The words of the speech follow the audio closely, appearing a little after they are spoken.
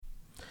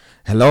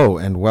Hello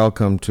and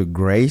welcome to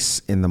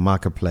Grace in the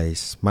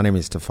Marketplace. My name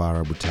is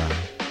Tafara Butai.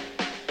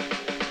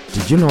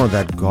 Did you know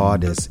that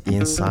God is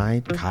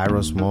insight,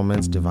 Kairos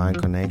moments, divine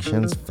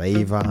connections,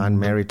 favor,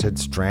 unmerited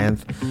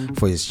strength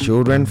for His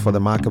children for the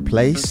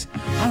marketplace?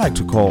 I like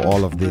to call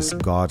all of this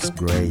God's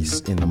grace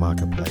in the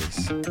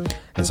marketplace.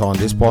 And so on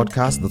this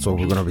podcast, that's what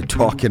we're going to be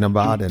talking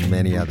about and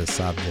many other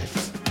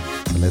subjects.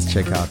 So let's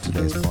check out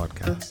today's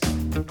podcast.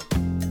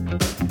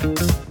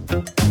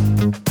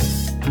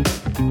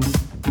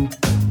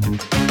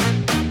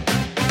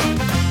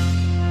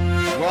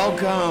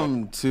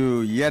 Welcome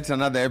to yet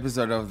another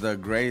episode of the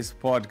Grace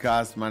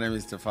Podcast. My name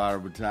is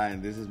Tafara Butai,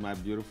 and this is my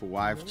beautiful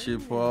wife,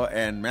 Chipo.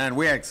 And man,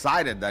 we're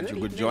excited that you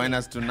could join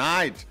us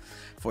tonight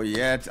for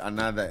yet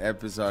another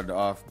episode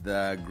of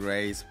the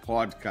Grace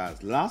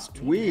Podcast.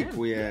 Last week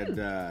we had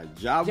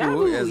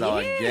Jabu as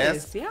our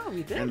guest. Yeah,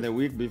 we did. And the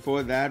week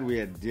before that we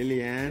had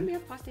Dillian. We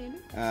have Pastor Henry.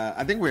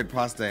 I think we had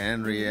Pastor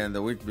Henry, and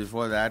the week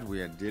before that we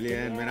had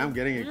Dillian. Man, I'm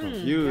getting it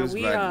confused,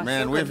 but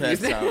man, we've had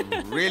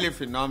some really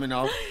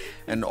phenomenal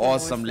and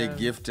awesomely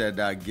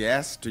gifted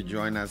guests to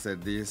join us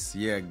at this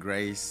year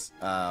Grace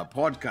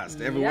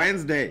podcast every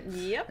Wednesday.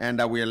 Yep.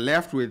 And we're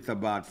left with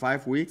about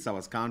 5 weeks. I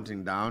was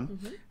counting down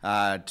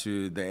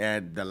to the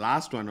end. The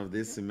last one of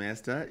this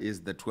semester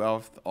is the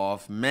 12th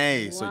of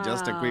May. Wow. So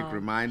just a quick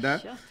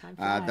reminder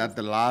that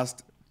the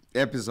last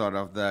episode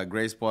of the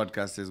Grace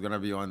podcast is going to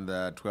be on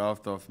the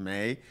 12th of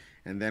May.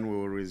 And then we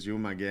will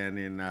resume again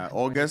in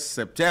August,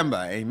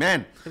 September.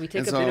 Amen. So we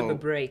take a bit of a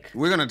break.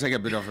 We're going to take a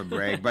bit of a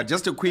break. But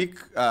just a quick,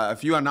 a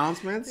few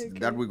announcements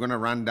that we're going to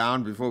run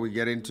down before we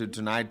get into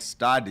tonight's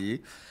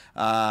study.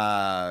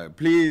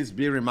 Please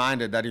be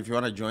reminded that if you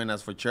want to join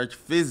us for church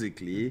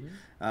physically,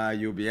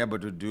 you'll be able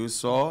to do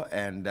so.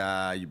 And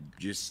you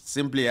just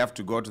simply have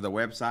to go to the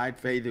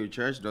website,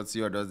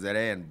 faithhillchurch.co.za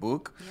and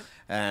book. Yep.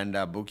 And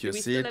book your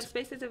seat. Do we still have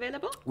spaces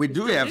available? We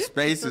do have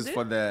spaces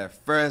for the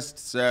first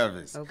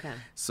service. Okay.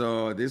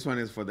 So this one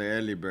is for the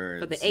early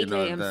birds. For the 8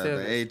 a.m.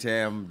 service. The 8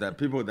 a.m., the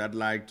people that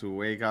like to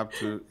wake up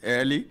too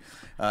early,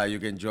 you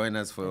can join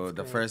us for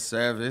the first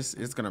service.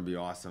 It's going to be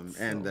awesome.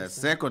 And the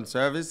second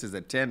service is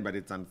at 10, but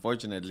it's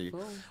unfortunately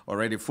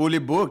already fully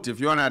booked.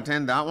 If you want to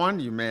attend that one,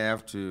 you may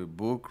have to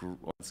book on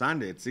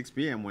Sunday at 6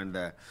 p.m. when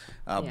the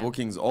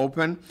bookings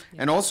open.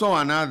 And also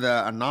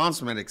another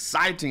announcement,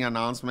 exciting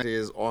announcement,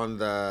 is on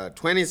the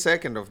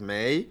 22nd of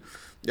May.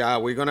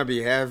 We're going to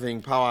be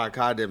having Power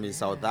Academy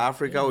South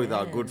Africa with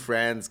our good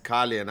friends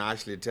Carly and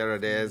Ashley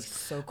Terades,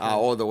 so cool.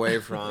 All the way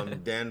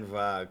from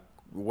Denver.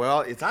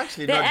 Well, it's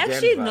actually they're not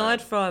actually Denver.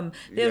 not from.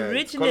 They're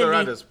originally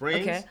Colorado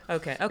Springs.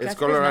 Okay. It's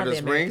Colorado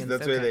Springs.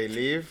 That's where they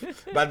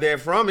live. But they're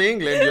from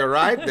England. You're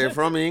right. They're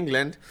from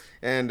England.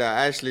 And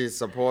Ashley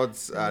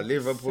supports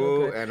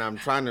Liverpool. And I'm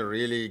trying to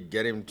really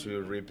get him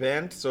to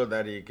repent so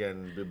that he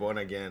can be born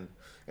again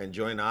and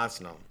join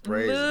Arsenal.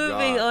 Praise God.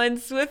 Moving on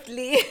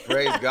swiftly.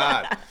 Praise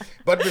God.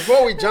 But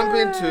before we jump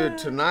into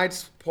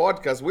tonight's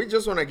podcast, we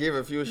just want to give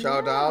a few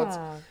shout outs.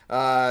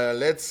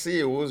 Let's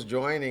see who's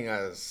joining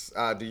us.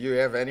 Do you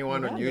have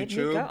anyone on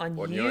YouTube?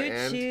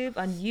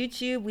 On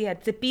YouTube, we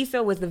had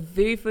Tsepiso was the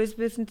very first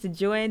person to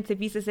join.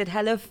 Tsepiso said,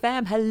 "Hello,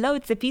 fam." Hello,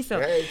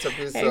 Tsepiso. Hey,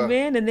 Tsepiso.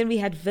 Amen. And then we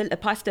had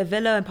Pastor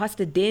Villa and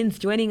Pastor Dens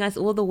joining us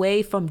all the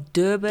way from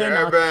Durban.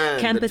 Our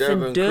campus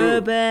in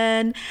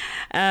Durban.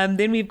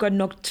 Then we've got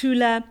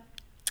Noctula.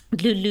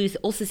 Lulu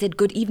also said,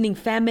 "Good evening,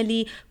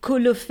 family."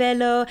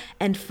 Kulufelo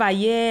and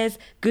Fayez,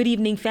 "Good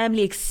evening,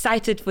 family.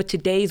 Excited for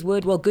today's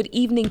word." Well, good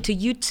evening to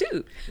you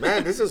too.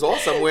 Man, this is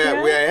awesome. We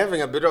are having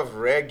a bit of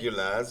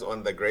regulars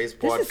on the Grace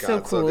Podcast. This is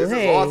so cool. So this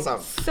is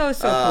awesome. So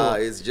cool.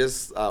 It's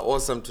just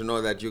awesome to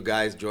know that you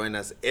guys join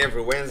us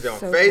every Wednesday on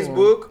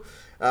Facebook. Cool.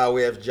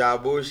 We have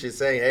Jabu. She's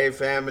saying, "Hey,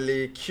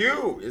 family."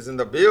 Q is in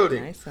the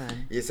building. Nice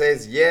one. He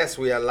says, "Yes,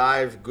 we are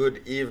live.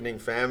 Good evening,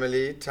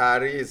 family."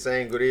 Tari is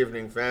saying, "Good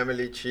evening,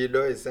 family."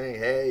 Chido is saying,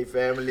 "Hey,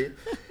 family."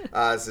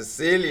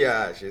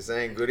 Cecilia, she's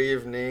saying, "Good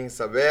evening."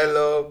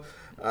 Sabelo,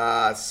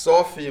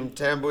 Sophie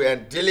Mtembu,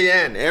 and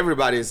Dillian.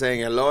 Everybody is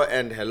saying hello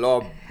and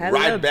hello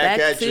right back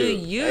at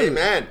you.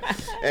 Amen.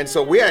 And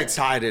so we are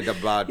excited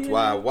about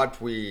what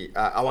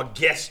our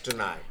guest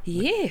tonight.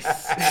 Yes.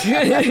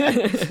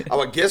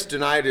 Our guest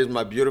tonight is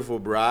my beautiful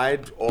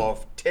bride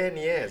of 10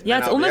 years. Yeah, Man,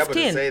 it's I'll almost be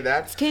able 10. to say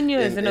that it's 10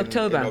 years in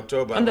October. In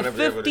October. On the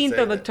 15th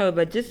of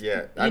October. Just,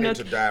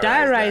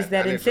 diarize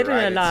that and set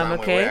an alarm,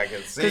 okay?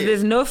 Because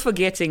there's no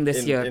forgetting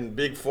this year. In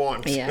big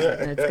font. Yeah,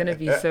 it's going to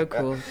be so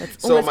cool.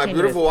 So my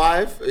beautiful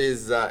wife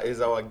is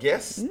our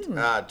guest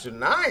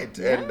tonight.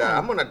 Yeah. And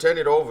I'm going to turn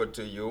it over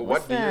to you. Awesome.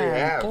 What do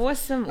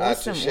you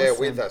have to share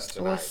with us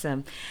tonight?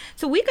 Awesome.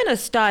 So we're going to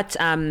start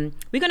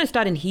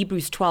in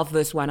Hebrews 12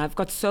 verse 1. I've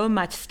got so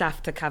much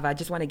stuff to cover. I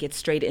just want to get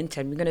straight into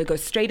it. We're going to go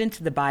straight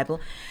into the Bible.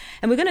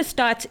 And we're going to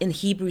start in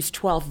Hebrews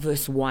 12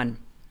 verse 1.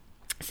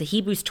 So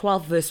Hebrews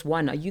 12 verse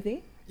 1. Are you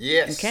there?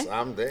 Yes, okay?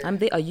 I'm there. I'm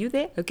there. Are you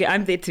there? Okay,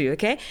 I'm there too,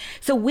 okay?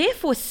 So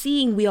wherefore,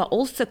 seeing we are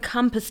also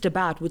compassed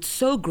about with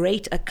so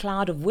great a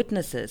cloud of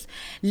witnesses,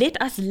 let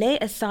us lay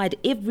aside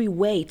every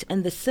weight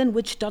and the sin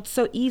which doth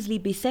so easily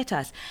beset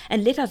us,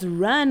 and let us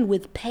run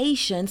with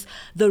patience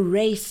the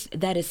race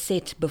that is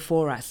set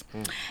before us.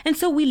 And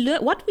so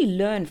what we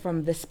learn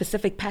from this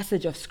specific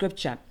passage of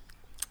Scripture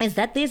is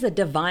that there's a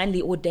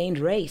divinely ordained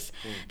race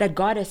that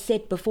God has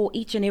set before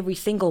each and every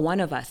single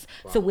one of us.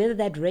 Wow. So whether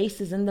that race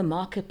is in the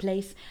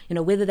marketplace,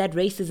 whether that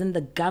race is in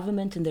the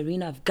government, in the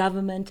arena of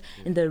government,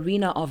 in the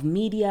arena of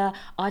media,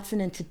 arts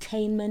and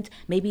entertainment,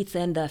 maybe it's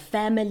in the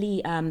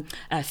family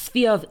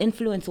sphere of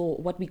influence, or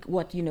what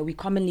we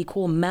commonly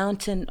call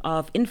mountain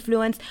of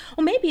influence,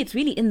 or maybe it's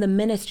really in the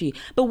ministry.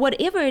 But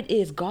whatever it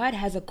is, God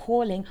has a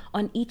calling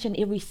on each and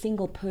every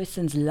single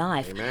person's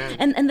life.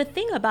 Amen. And the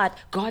thing about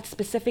God's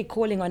specific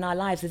calling on our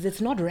lives is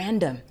it's not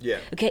random. Yeah.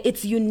 Okay,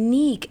 it's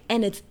unique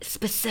and it's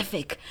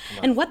specific.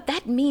 And what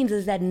that means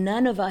is that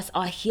none of us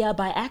are here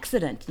by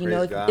accident.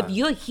 If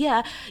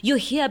you're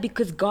here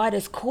because God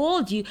has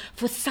called you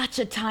for such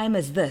a time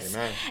as this.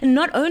 Amen. And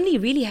not only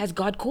really has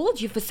God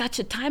called you for such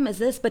a time as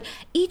this, but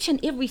each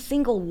and every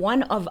single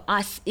one of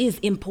us is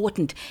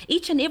important.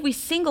 Each and every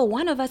single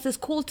one of us is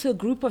called to a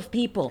group of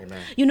people.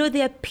 Amen.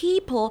 There are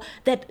people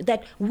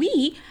that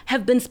we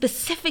have been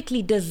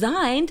specifically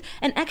designed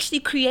and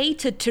actually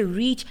created to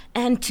reach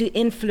and to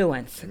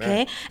influence. Amen.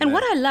 Okay? And Amen.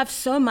 what I love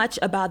so much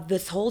about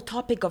this whole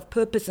topic of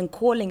purpose and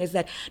calling is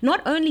that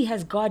not only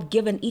has God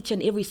given each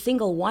and every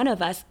single one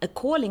of us a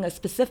calling, a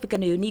specific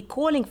and a unique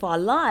calling for our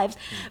lives,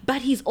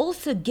 but He's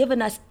also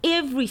given us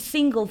every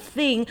single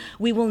thing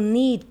we will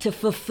need to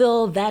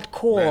fulfill that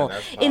call.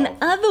 Man, in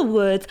other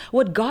words,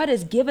 what God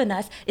has given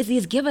us is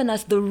He's given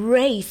us the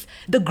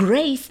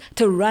grace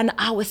to run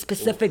our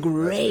specific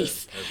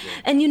race.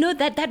 And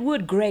that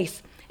word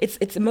grace,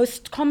 it's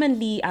most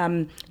commonly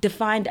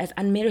defined as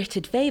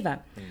unmerited favor.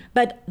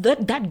 But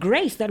that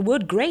grace, that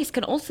word grace,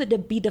 can also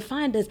be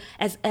defined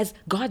as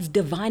God's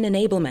divine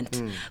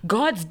enablement.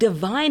 God's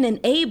divine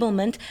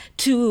enablement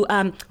to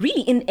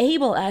really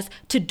enable us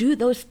to do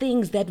those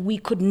things that we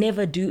could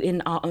never do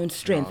in our own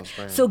strength.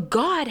 So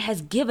God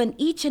has given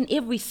each and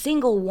every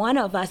single one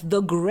of us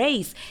the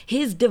grace,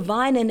 His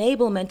divine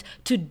enablement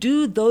to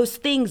do those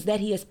things that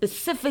He has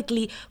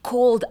specifically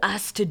called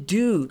us to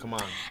do. Come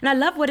on. And I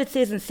love what it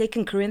says in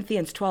 2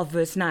 Corinthians 12,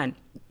 verse 9.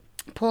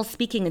 Paul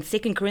speaking in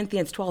 2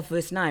 Corinthians 12,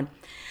 verse 9.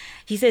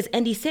 He says,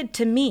 "And he said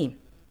to me,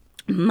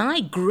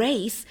 my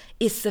grace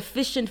is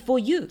sufficient for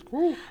you.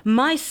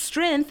 My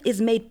strength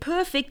is made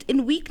perfect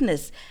in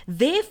weakness.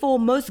 Therefore,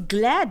 most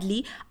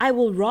gladly, I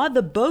will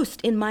rather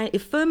boast in my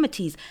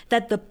infirmities,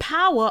 that the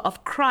power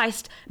of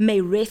Christ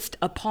may rest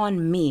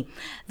upon me."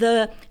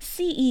 The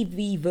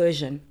CEV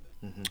version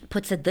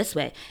puts it this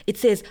way. It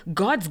says,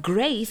 God's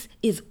grace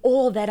is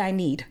all that I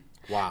need.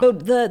 Wow.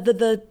 But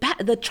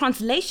the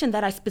translation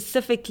that I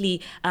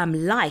specifically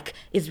like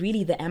is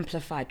really the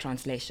Amplified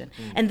translation.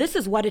 And this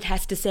is what it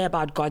has to say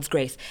about God's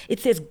grace. It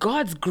says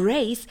God's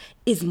grace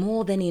is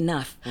more than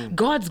enough.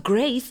 God's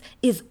grace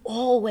is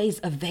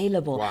always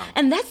available. Wow.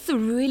 And that's the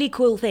really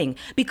cool thing,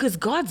 because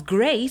God's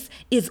grace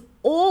is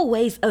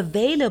always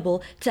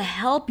available to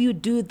help you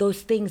do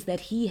those things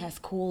that He has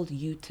called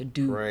you to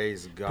do.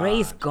 Praise God.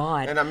 Praise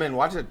God. And I mean,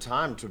 what a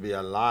time to be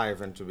alive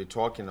and to be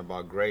talking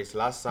about grace.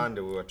 Last Sunday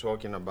we were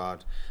talking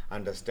about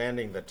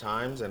understanding the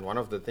times, and one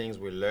of the things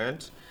we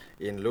learned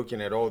in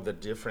looking at all the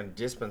different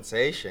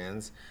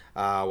dispensations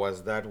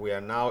was that we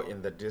are now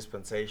in the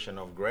dispensation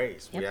of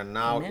grace. Yep. We are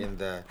now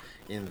Amen.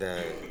 in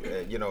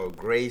the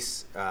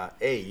grace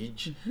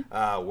age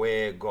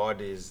where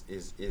God is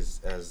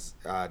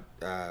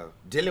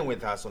dealing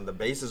with us on the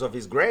basis of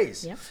His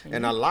grace. Yep.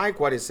 And I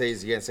like what it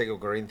says here in 2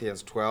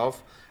 Corinthians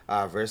 12.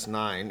 Verse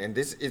 9, and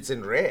it's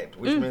in red,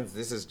 which means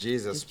this is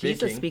Jesus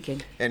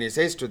speaking. And He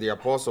says to the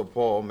Apostle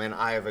Paul, "Man,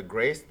 I have a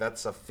grace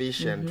that's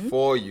sufficient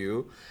for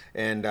you,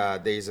 and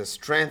there is a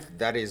strength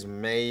that is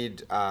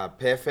made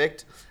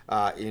perfect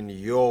in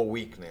your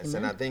weakness."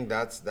 And I think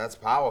that's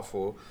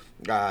powerful.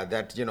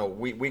 That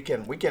we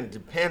can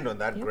depend on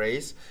that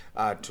grace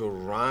to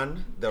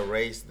run the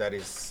race that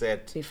is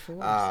set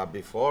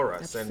before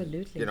us.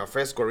 Absolutely. And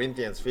 1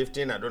 Corinthians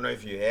 15, I don't know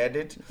if you had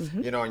it,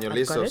 on your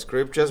list of it.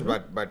 scriptures,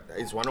 but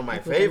it's one of my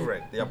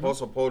favorite. The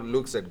Apostle Paul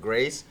looks at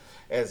grace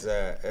as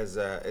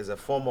a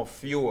form of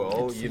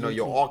fuel, Absolutely.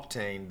 your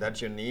octane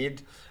that you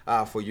need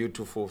for you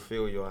to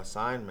fulfill your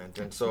assignment.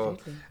 And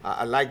Absolutely. so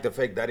I like the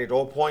fact that it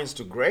all points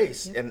to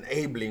grace,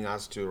 enabling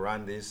us to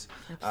run this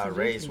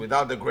race.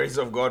 Without the grace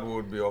of God, we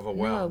would be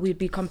overwhelmed. No, we'd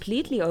be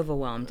completely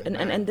overwhelmed.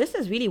 And this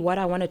is really what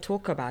I want to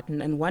talk about.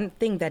 And one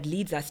thing that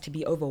leads us to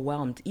be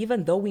overwhelmed,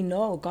 even though we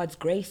know God's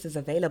grace is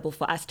available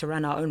for us to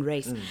run our own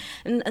race.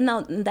 And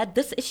now that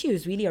this issue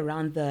is really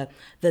around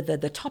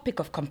the topic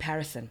of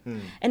comparison.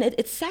 And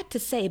it's sad to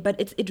say, but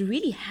it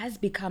really has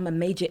become a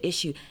major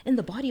issue in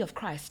the body of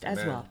Christ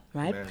as well,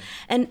 right? Amen.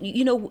 And,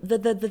 you know,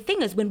 the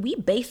thing is, when we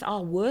base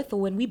our worth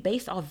or when we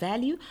base our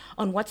value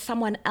on what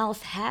someone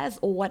else has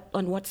or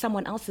on what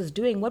someone else is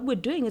doing, what we're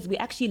doing is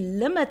we're actually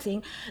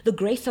limiting the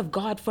grace of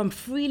God from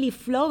freely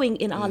flowing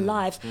in our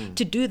lives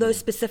to do those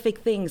specific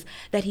things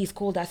that he's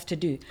called us to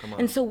do.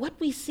 And so what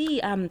we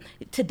see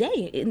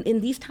today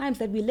in these times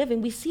that we live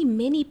in, we see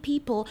many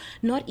people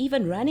not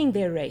even running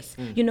their race,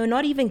 you know,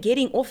 not even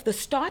getting off the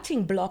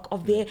starting block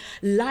of their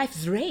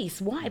life's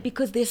race. Why?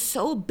 Because they're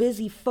so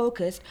busy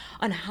focused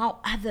on how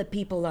other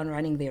people are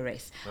running their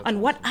race,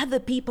 on what other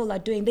people are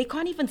doing. They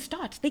can't even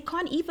start. They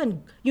can't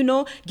even, you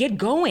know, get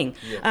going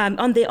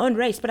on their own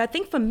race. But I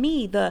think for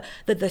me, the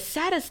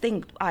saddest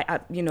thing,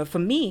 you know, for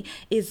me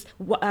is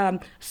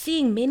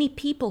seeing many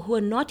people who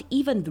are not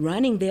even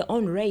running their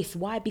own race.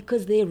 Why?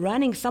 Because they're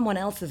running someone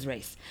else's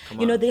race.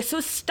 You know, they're so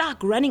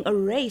stuck running a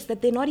race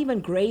that they're not even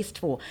graced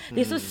for.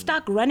 They're so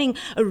stuck running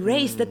a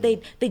race that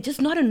they're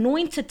just not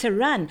anointed to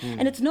run.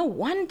 And it's no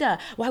wonder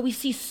why we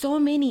see so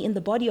many in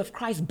the body of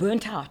Christ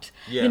burnt out.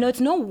 You know, it's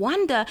no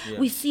wonder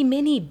we see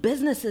many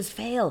businesses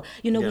fail.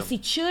 You know, we see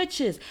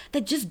churches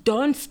that just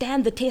don't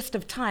stand the test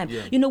of time.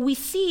 You know, we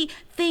see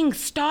things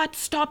start,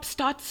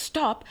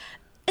 stop.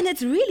 And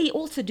it's really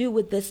all to do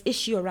with this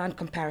issue around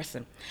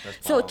comparison.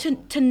 So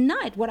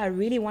tonight, what I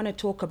really want to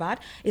talk about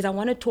is I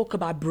want to talk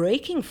about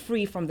breaking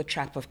free from the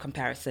trap of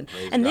comparison.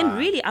 And then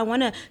really, I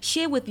want to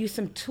share with you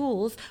some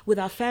tools, with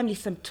our family,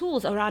 some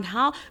tools around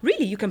how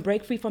really you can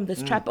break free from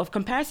this trap of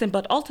comparison,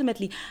 but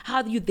ultimately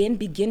how you then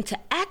begin to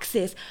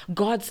access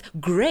God's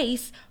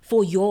grace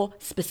for your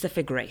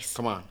specific race.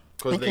 Come on.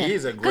 Because there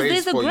is a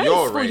grace for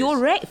your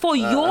race. For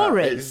your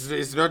race.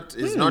 It's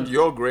not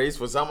your grace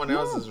for someone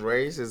else's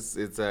race.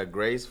 It's a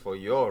grace for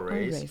your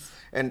race.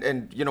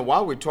 And you know,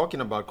 while we're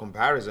talking about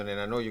comparison, and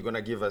I know you're going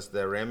to give us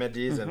the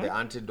remedies and the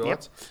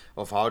antidotes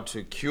of how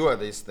to cure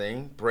this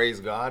thing, praise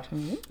God.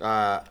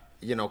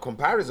 You know,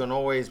 comparison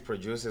always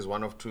produces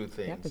one of two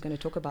things. Yeah, we're going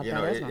to talk about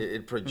that as well.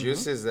 It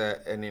produces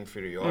an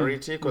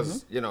inferiority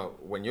because, you know,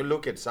 when you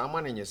look at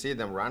someone and you see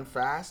them run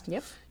fast,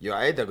 you're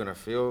either going to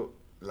feel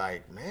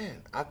like,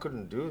 man, I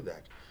couldn't do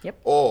that.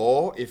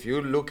 Or if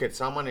you look at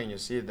someone and you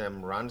see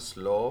them run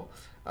slow,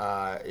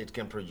 it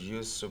can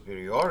produce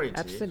superiority.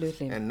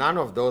 Absolutely. And none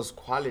of those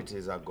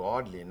qualities are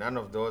godly. None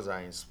of those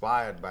are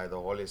inspired by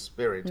the Holy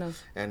Spirit. No.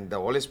 And the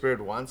Holy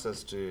Spirit wants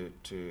us to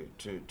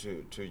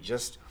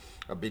just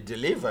be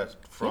delivered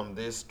from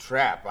this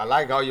trap. I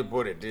like how you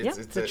put it.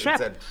 It's a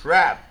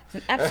trap.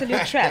 It's an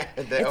absolute trap.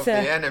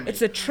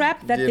 It's a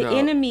trap that the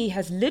enemy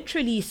has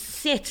literally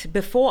set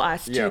before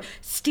us to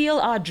steal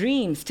our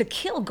dreams, to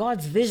kill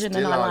God's vision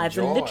in our lives,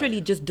 and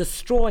literally just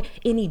destroy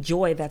any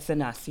joy that's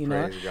in us, you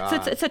know. So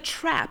it's a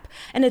trap,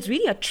 and it's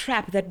really a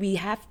trap that we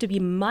have to be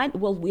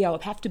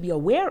have to be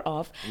aware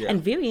of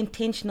and very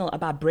intentional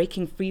about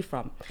breaking free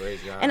from.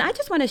 And I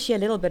just want to share a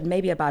little bit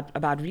maybe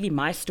about really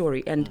my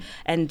story and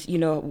you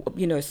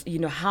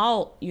know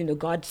how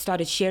God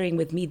started sharing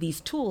with me these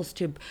tools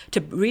to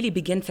really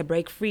begin to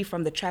break free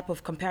from the trap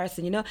of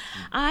comparison. You know,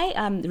 I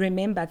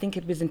remember, I think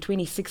it was in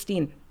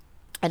 2016,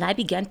 and I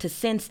began to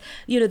sense,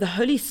 you know, the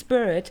Holy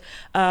Spirit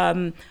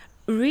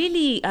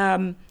really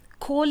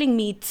calling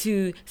me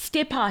to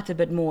step out a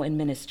bit more in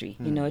ministry,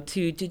 you know,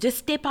 to just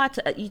step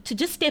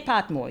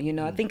out more, you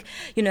know. I think,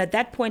 you know, at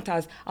that point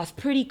I was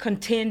pretty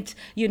content,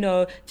 you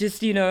know,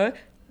 just, you know,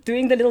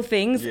 doing the little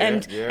things,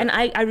 and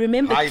I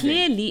remember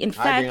clearly, in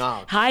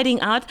fact, hiding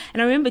out.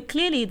 And I remember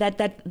clearly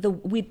that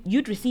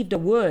you'd received a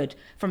word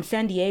from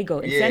San Diego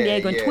in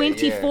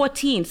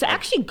 2014. So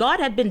actually, God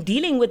had been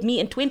dealing with me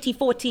in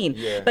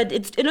 2014, but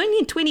it's only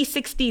in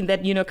 2016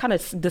 that, you know, kind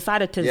of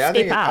decided to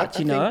step out.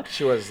 You know,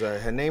 she was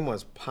her name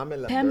was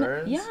Pamela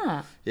Burns.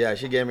 Yeah,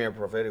 she gave me a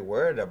prophetic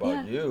word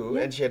about you,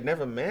 and she had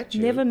never met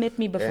you. Never met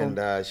me before.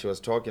 And she was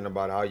talking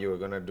about how you were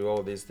going to do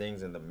all these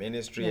things in the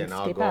ministry, and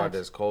how God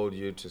has called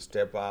you to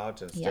step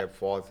out and step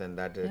forth, and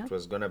that it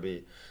was going to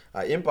be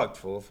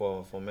impactful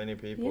for many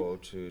people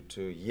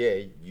to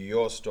hear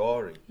your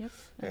story.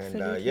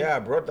 And I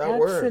brought that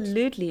word.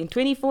 Absolutely. In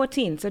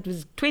 2014. So it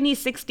was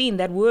 2016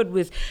 that word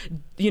was,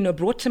 you know,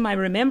 brought to my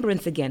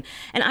remembrance again.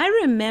 And I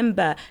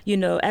remember, you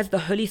know, as the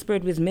Holy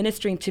Spirit was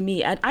ministering to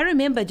me, I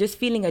remember just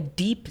feeling a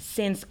deep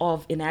sense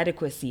of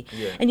inadequacy.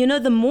 And, you know,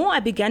 the more I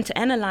began to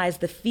analyze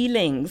the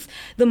feelings,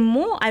 the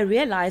more I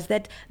realized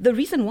that the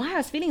reason why I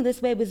was feeling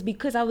this way was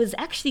because I was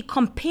actually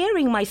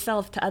comparing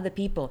myself to other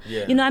people.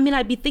 You know, I mean,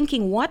 I'd be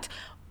thinking, what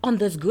on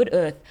this good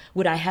earth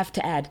would I have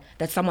to add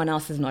that someone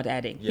else is not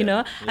adding? You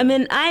know, I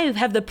mean, I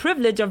have the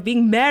privilege of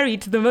being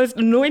married to the most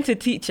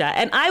anointed teacher,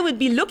 and I would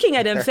be looking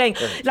at him saying,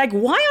 like,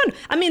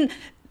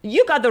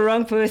 you got the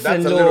wrong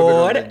person,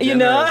 Lord. You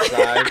know,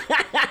 side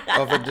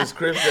of a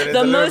description.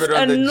 The most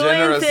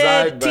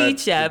anointed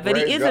teacher, but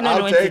he is an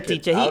anointed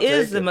teacher. He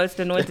is the most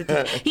anointed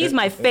teacher. He's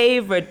my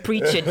favorite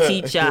preacher,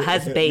 teacher,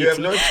 husband. You have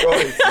no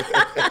choice.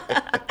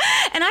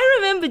 And I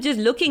remember just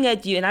looking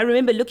at you, and I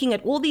remember looking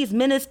at all these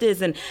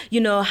ministers, and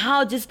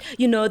how just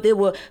they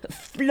were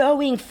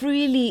flowing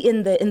freely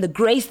in the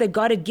grace that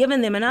God had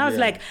given them. And I was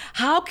like,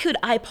 how could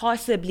I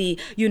possibly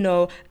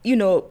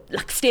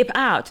like step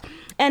out?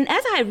 And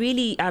as I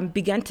really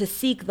began to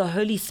seek the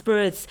Holy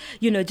Spirit's,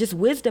 just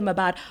wisdom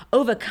about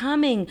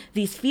overcoming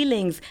these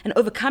feelings and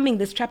overcoming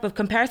this trap of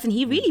comparison,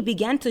 he really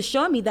began to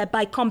show me that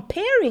by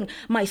comparing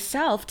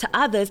myself to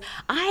others,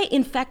 I,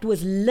 in fact,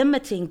 was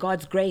limiting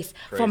God's grace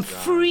from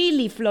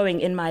freely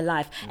flowing in my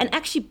life and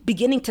actually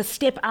beginning to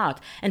step out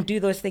and do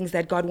those things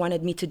that God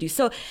wanted me to do.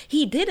 So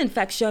he did, in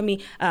fact, show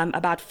me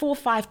about 4 or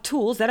 5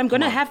 tools that I'm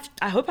going to have,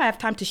 I hope I have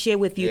time to share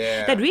with you,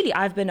 that really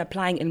I've been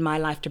applying in my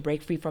life to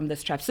break free from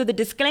this trap. So the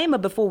disclaimer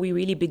before we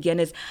really begin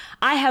is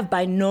I have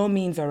by no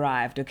means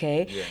arrived,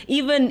 okay?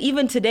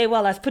 Even today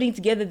while I was putting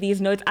together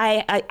these notes,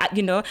 I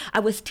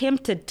was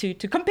tempted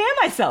to compare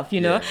myself,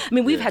 I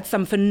mean, we've had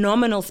some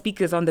phenomenal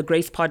speakers on the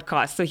Grace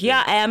podcast. So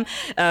here I am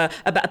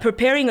about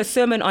preparing a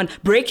sermon on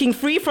breaking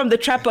free from the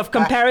trap of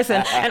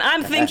comparison, and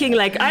I'm thinking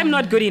like I'm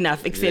not good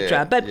enough,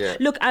 etc. But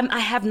look, I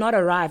have not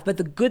arrived, but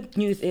the good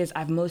news is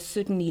I've most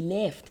certainly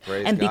left.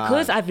 Praise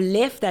because God. I've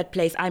left that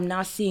place, I'm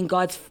now seeing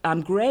God's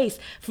grace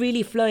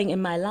freely flowing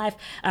in my life,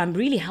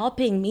 really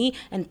helping me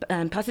and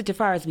Pastor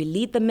Tafara as we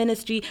lead the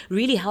ministry,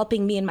 really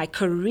helping me in my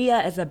career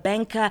as a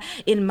banker,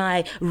 in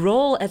my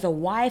role as a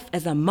wife,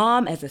 as a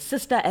mom, as a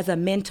sister, as a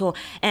mentor.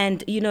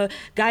 And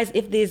guys,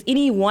 if there's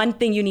any one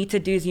thing you need to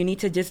do is you need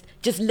to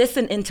just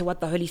listen into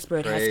what the Holy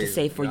Spirit has to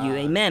say for you.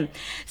 Amen.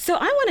 So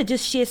I want to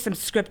just share some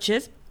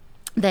scriptures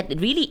that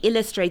really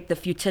illustrate the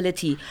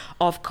futility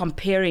of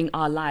comparing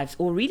our lives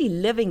or really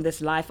living this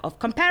life of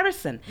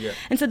comparison.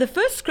 And so the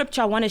first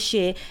scripture I want to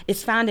share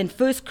is found in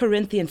 1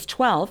 Corinthians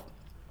 12,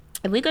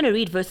 and we're going to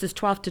read verses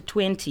 12 to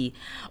 20.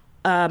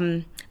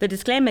 The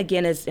disclaimer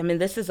again is,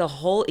 this is a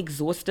whole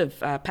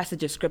exhaustive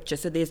passage of scripture.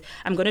 So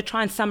I'm going to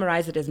try and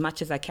summarize it as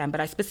much as I can, but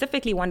I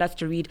specifically want us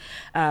to read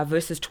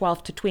verses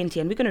 12 to 20,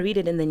 and we're going to read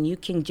it in the New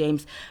King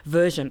James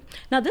Version.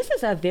 Now, this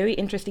is a very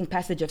interesting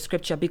passage of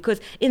scripture because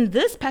in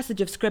this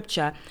passage of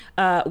scripture,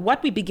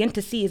 what we begin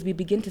to see is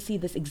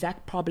this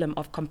exact problem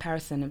of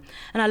comparison.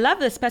 And I love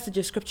this passage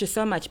of scripture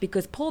so much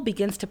because Paul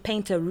begins to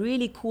paint a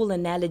really cool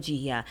analogy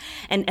here.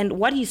 And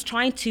what he's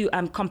trying to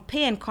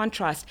compare and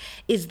contrast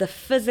is the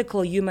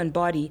physical human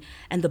body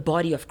and the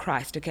body of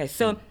Christ. Okay,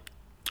 so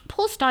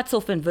Paul starts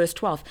off in verse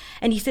 12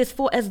 and he says,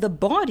 "For as the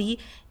body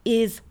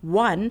is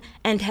one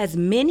and has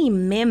many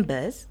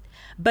members,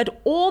 but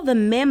all the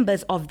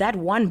members of that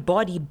one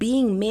body,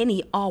 being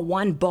many, are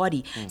one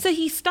body." So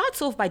he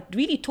starts off by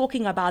really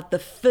talking about the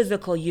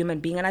physical human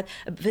being and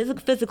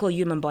physical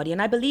human body.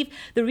 And I believe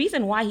the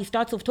reason why he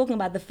starts off talking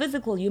about the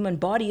physical human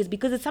body is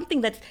because it's something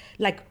that's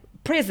like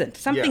present,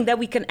 something that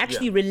we can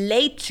actually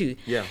relate to.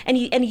 And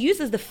he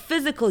uses the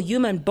physical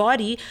human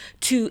body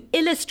to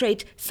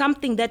illustrate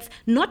something that's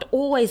not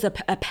always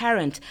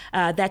apparent,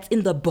 that's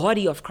in the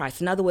body of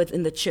Christ, in other words,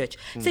 in the church.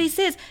 So he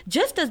says,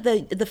 just as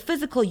the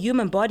physical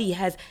human body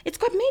it's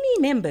got many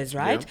members,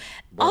 right?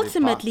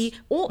 Ultimately,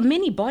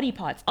 many body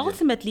parts.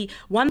 Ultimately,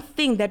 one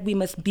thing that we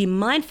must be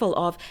mindful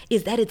of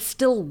is that it's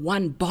still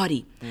one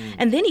body.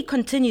 And then he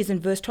continues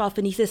in verse 12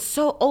 and he says,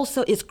 "So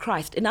also is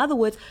Christ." In other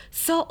words,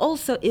 so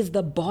also is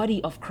the body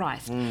of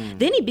Christ.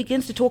 Then he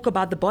begins to talk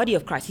about the body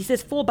of Christ. He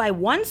says, "For by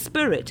one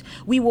Spirit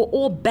we were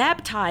all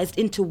baptized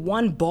into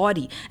one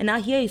body." And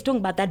now here he's talking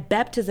about that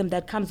baptism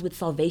that comes with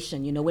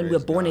salvation, when we're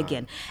born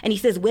again. And he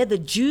says, "Whether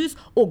Jews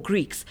or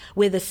Greeks,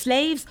 whether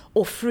slaves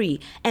or free,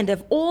 and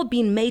have all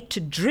been made to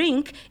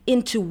drink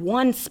into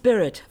one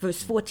Spirit."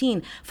 Verse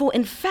 14, "For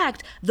in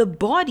fact the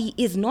body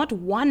is not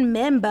one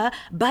member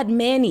but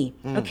many."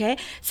 Okay,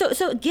 so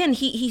again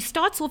he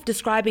starts off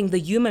describing the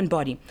human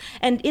body,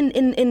 and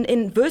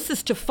in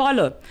verses to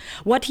follow,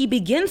 what he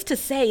begins to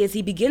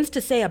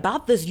say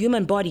about this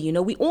human body.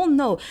 We all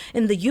know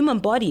in the human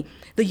body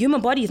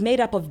is made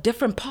up of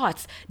different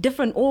parts,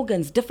 different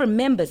organs, different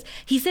members.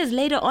 He says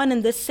later on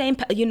in this same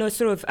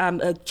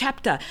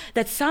chapter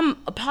that some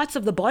parts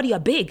of the body are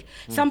big,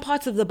 some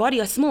parts of the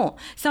body are small,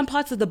 some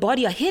parts of the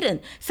body are hidden,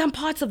 some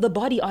parts of the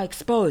body are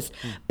exposed.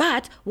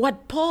 But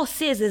what Paul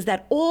says is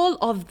that all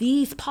of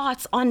these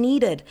parts are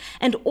needed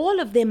and all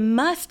of them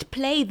must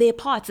play their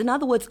parts. In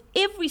other words,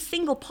 every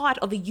single part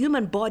of a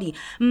human body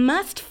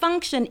must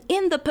function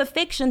in the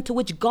perfection to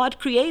which God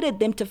created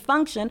them to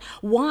function.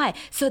 Why?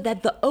 So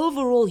that the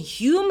overall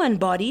human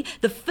body,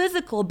 the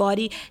physical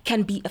body,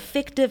 can be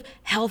effective,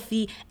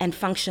 healthy, and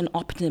function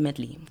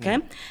optimally. Okay?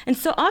 And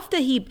so after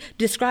he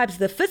describes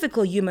the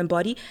physical human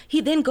body,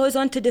 he then goes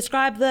on to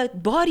describe the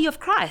body of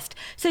Christ.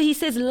 So he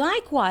says,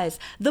 likewise,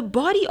 the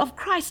body of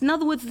Christ, in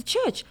other words, the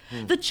church.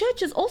 The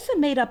church is also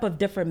made up of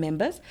different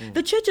members.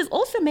 The church is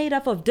also made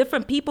up of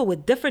different people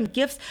with different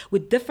gifts,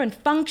 with different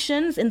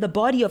functions in the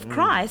body body of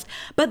Christ,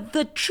 but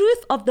the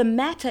truth of the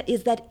matter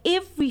is that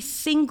every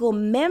single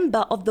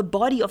member of the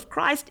body of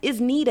Christ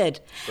is needed.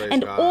 Praise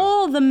and God.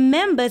 all the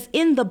members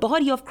in the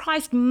body of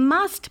Christ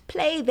must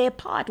play their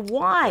part.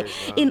 Why?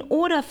 In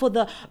order for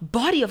the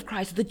body of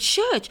Christ, the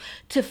church,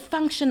 to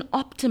function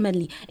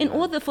optimally, in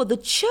order for the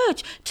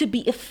church to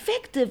be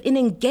effective in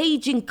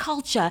engaging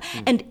culture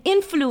and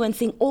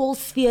influencing all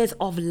spheres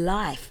of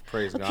life.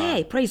 Praise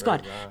okay, God. praise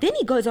God. Then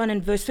he goes on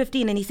in verse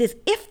 15 and he says,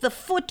 if the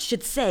foot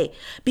should say,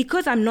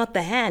 because I'm not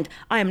the hand,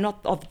 I'm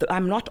not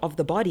of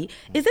the body,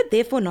 is it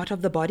therefore not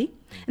of the body?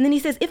 And then he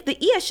says, if the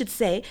ear should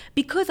say,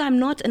 because I'm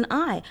not an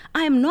eye,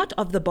 I am not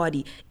of the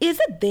body, is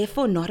it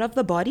therefore not of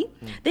the body?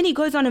 Then he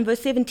goes on in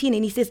verse 17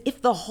 and he says,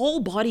 if the whole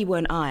body were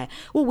an eye,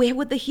 well, where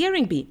would the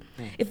hearing be?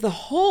 If the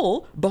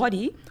whole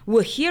body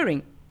were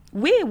hearing,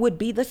 where would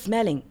be the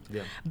smelling?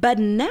 But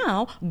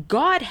now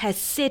God has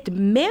set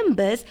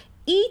members,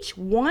 each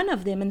one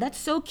of them, and that's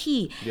so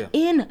key,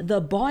 in the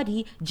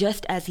body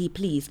just as he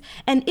pleased.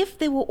 And if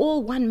they were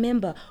all one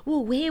member,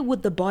 well, where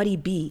would the body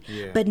be?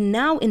 But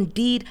now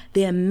indeed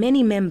there are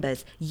many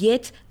members,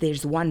 yet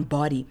there's one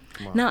body.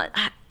 Now,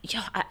 I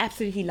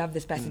absolutely love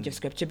this passage of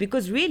scripture,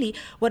 because really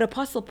what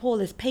Apostle Paul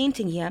is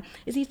painting here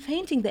is he's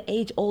painting the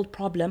age-old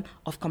problem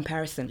of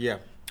comparison.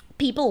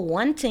 People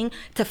wanting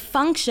to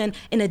function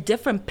in a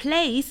different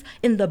place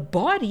in the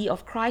body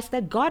of Christ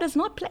that God has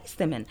not placed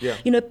them in.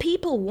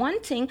 People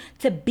wanting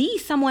to be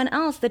someone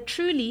else that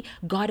truly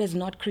God has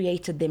not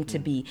created them to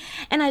be.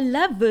 And I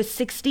love verse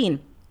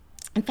 16.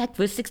 In fact,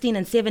 verse 16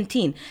 and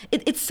 17,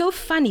 it's so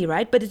funny,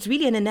 right? But it's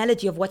really an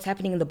analogy of what's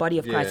happening in the body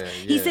of Christ.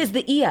 He says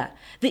the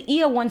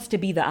ear wants to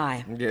be the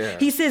eye.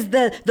 He says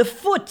the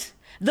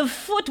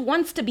foot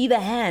wants to be the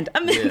hand.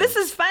 I mean, this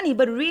is funny,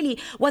 but really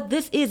what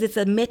this is, it's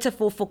a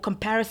metaphor for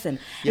comparison.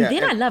 And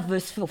then I love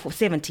verse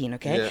 17,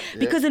 okay?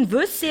 Because in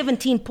verse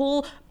 17,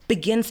 Paul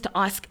begins to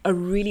ask a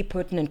really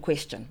pertinent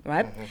question,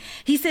 right?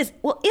 He says,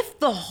 well, if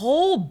the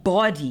whole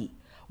body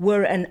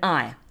were an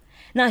eye.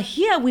 Now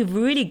here we've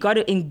really got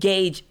to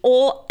engage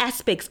all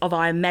aspects of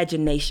our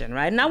imagination,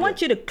 right? And I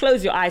want you to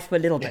close your eyes for a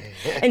little bit.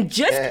 And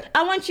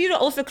I want you to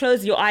also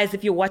close your eyes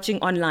if you're watching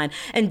online.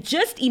 And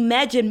just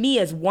imagine me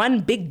as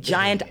one big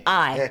giant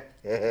eye.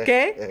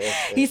 Okay?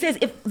 He says,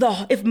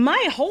 if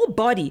my whole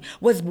body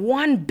was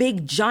one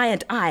big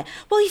giant eye,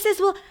 well, he says,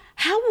 well,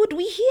 how would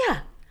we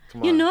hear?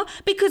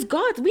 Because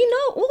we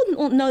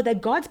all know that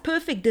God's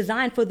perfect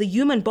design for the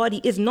human body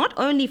is not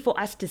only for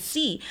us to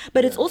see,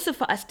 but it's also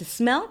for us to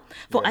smell,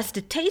 for us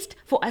to taste,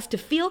 for us to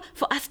feel,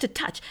 for us to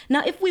touch.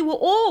 Now, if we were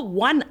all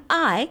one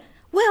eye,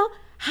 well,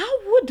 how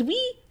would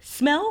we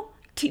smell,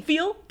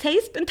 feel,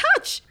 taste, and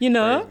touch, And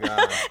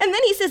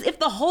then he says, if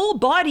the whole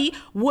body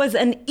was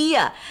an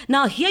ear.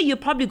 Now here you're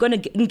probably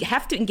going to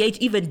have to engage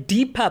even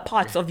deeper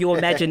parts of your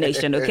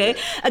imagination, okay?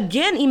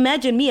 Again,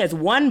 imagine me as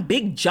one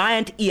big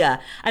giant ear.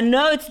 I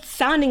know it's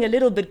sounding a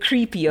little bit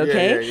creepy,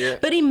 okay?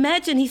 But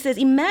imagine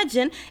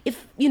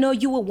if,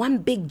 you were one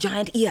big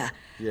giant ear.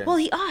 Well,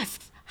 he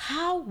asks,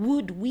 how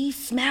would we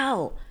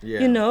smell?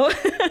 And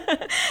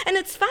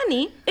it's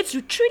funny. It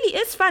truly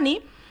is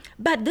funny.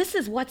 But this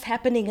is what's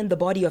happening in the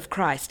body of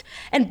Christ.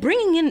 And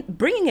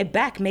bringing it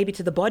back maybe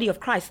to the body of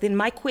Christ, then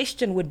my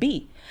question would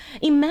be,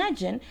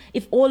 imagine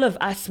if all of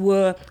us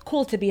were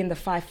called to be in the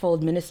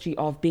fivefold ministry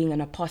of being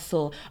an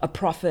apostle, a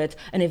prophet,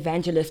 an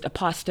evangelist, a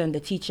pastor, and a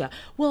teacher.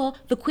 Well,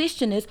 the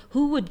question is,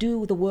 who would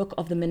do the work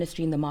of the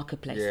ministry in the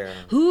marketplace?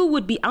 Who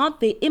would be out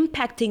there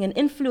impacting and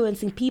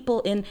influencing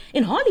people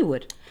in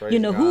Hollywood?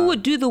 Who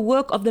would do the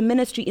work of the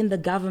ministry in the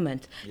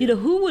government?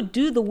 Who would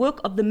do the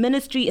work of the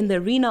ministry in the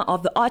arena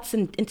of the arts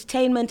and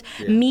entertainment,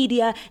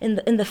 media, in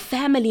the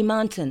family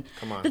mountain?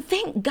 The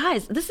thing,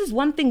 guys, this is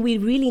one thing we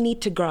really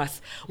need to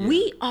grasp.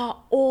 We are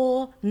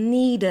all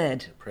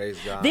needed. Praise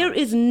God. There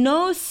is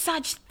no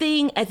such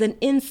thing as an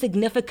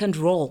insignificant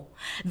role.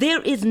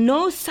 There is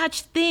no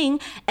such thing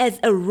as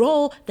a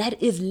role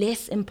that is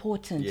less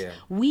important.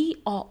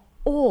 We are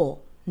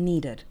all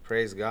needed.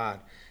 Praise God.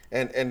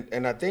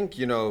 And I think,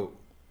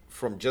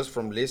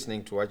 from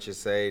listening to what you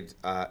said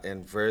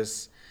in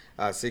verse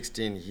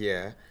 16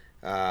 here,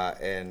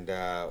 where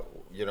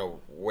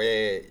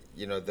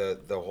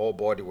the whole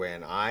body were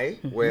an eye,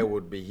 where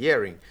would be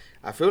hearing.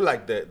 I feel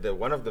like the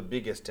one of the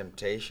biggest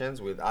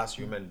temptations with us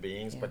human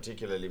beings,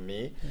 particularly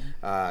me,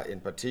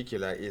 in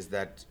particular, is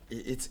that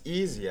it's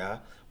easier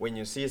when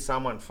you see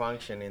someone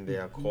function in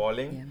their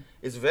calling.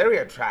 It's very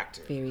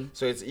attractive.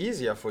 So it's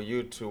easier for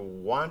you to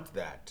want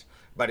that.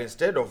 But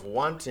instead of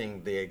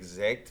wanting the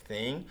exact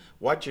thing,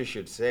 what you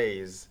should say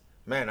is,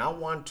 man, I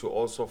want to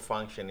also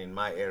function in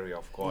my area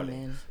of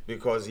calling.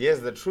 Because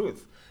here's the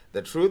truth.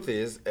 The truth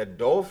is, a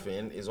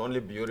dolphin is only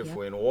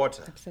beautiful in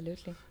water.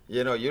 Absolutely.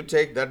 You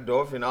take that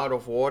dolphin out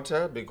of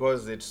water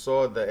because it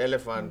saw the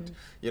elephant,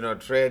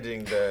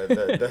 treading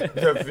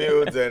the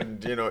fields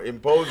and,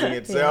 imposing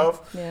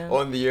itself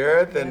on the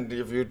earth. And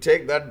if you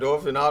take that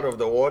dolphin out of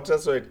the water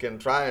so it can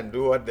try and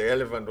do what the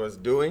elephant was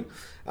doing,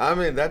 I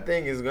mean, that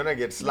thing is going to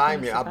get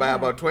slimy. By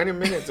about 20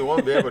 minutes, it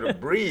won't be able to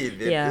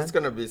breathe. It's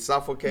going to be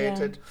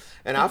suffocated.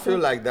 Yeah. And I feel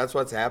like that's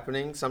what's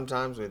happening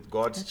sometimes with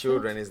God's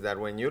children, is that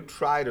when you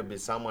try to be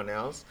someone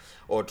else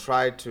or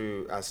try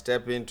to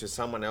step into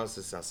someone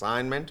else's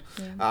assignment,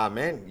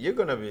 man, you're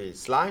going to be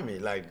slimy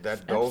like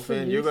that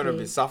dolphin. You're going to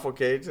be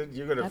suffocated.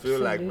 You're going to feel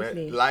like,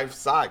 man, life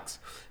sucks.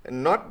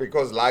 And not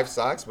because life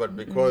sucks, but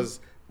because...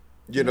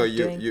 You know,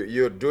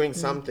 you're doing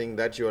something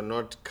that you're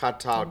not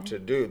cut out to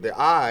do. The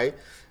eye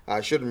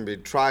shouldn't be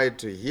tried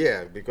to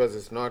hear because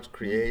it's not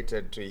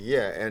created to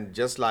hear. And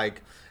just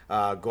like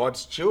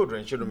God's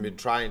children shouldn't be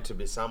trying to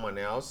be someone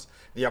else.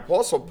 The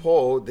Apostle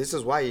Paul, this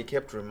is why he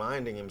kept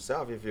reminding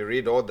himself. If you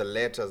read all the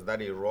letters that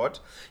he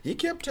wrote, he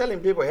kept telling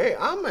people, hey,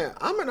 I'm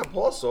an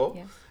apostle.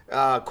 Yeah.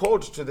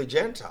 Called to the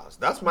Gentiles.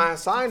 That's my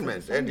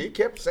assignment. And he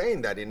kept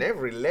saying that in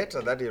every letter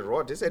that he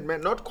wrote. He said,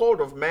 man, not called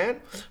of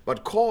man,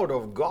 but called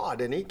of God.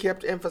 And he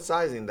kept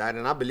emphasizing that.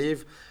 And I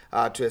believe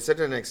to a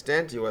certain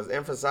extent, he was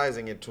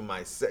emphasizing it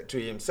to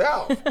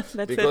himself.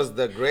 Because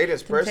the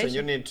greatest person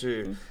you need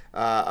to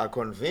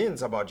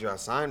convince about your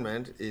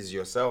assignment is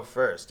yourself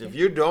first. If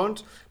you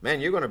don't,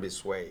 man, you're going to be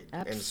swayed.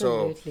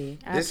 Absolutely.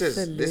 And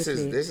so this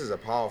is a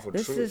powerful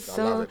truth.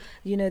 I love it.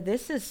 You know,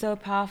 this is so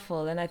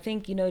powerful. And I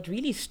think, you know, it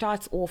really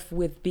starts off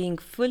with being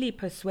fully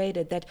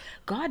persuaded that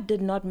God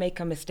did not make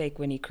a mistake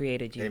when he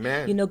created you.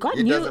 Amen. You know, God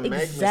knew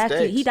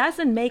exactly. He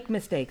doesn't make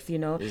mistakes, you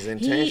know. He's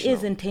intentional. He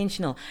is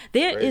intentional.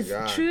 There is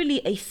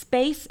truly a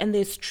space and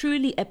there's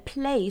truly a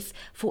place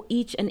for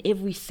each and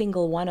every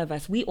single one of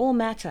us. We all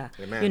matter.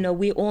 Amen. You know,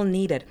 we all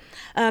needed.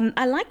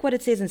 I like what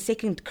it says in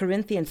 2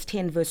 Corinthians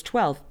 10 verse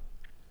 12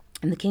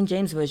 in the King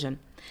James Version.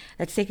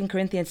 That's 2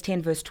 Corinthians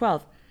 10 verse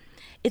 12.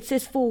 It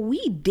says, for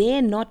we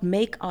dare not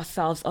make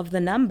ourselves of the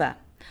number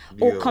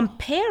or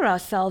compare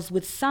ourselves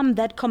with some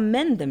that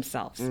commend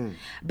themselves,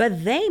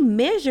 but they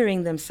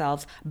measuring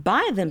themselves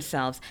by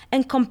themselves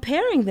and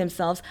comparing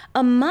themselves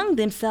among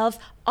themselves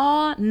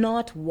are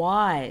not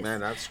wise.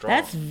 Man, that's strong.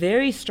 That's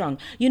very strong.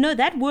 You know,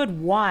 that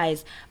word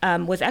wise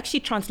was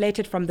actually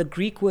translated from the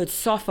Greek word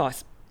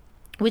sophos,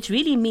 which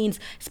really means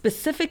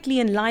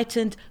specifically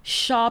enlightened,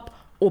 sharp,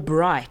 or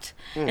bright.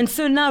 And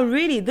so now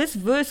really this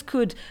verse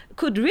could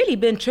really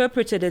be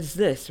interpreted as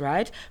this,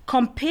 right?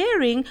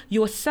 Comparing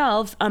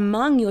yourselves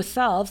among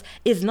yourselves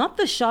is not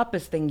the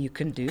sharpest thing you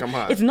can do. Come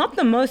on. It's not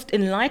the most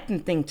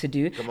enlightened thing to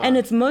do. And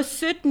it's most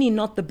certainly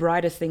not the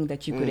brightest thing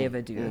that you could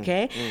ever do,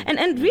 okay?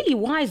 And really,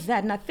 why is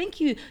that? And I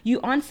think you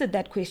answered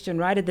that question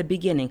right at the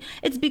beginning.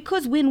 It's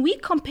because when we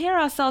compare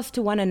ourselves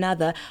to one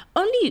another,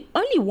 only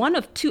one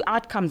of two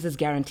outcomes is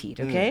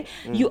guaranteed, okay?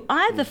 You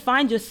either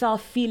find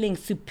yourself feeling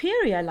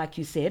superior, like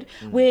you said,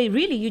 where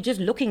really you're just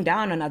looking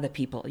down on other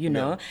people, you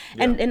know?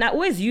 And I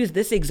always use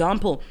this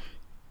example.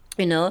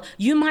 You know,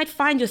 you might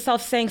find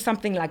yourself saying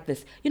something like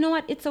this. You know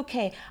what? It's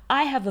okay.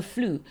 I have a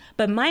flu,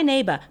 but my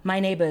neighbor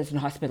is in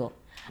hospital.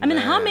 I mean,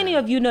 how many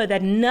of you know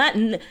that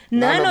none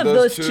of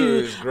those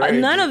two is great?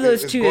 None of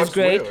those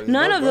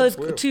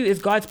two is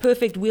God's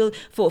perfect will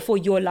for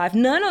your life.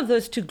 None of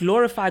those two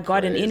glorify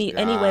God in any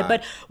way.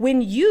 But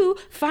when you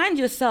find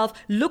yourself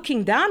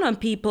looking down on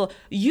people,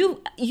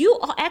 you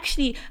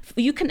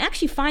can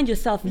actually find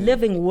yourself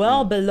living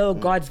well below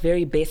God's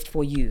very best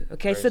for you.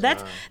 Okay, so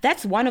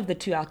that's one of the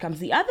two outcomes.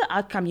 The other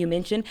outcome you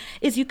mentioned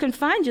is you can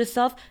find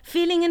yourself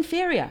feeling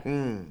inferior.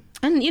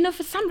 And, you know,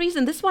 for some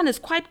reason, this one is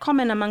quite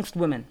common amongst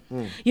women,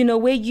 you know,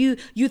 where you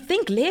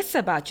think less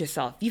about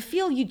yourself. You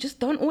feel you just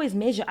don't always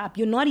measure up.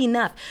 You're not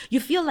enough. You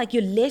feel like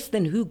you're less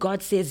than who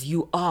God says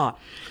you are.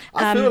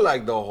 I feel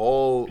like the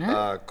whole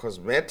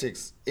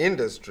cosmetics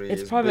industry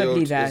is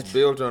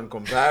built on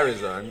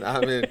comparison.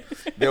 I mean,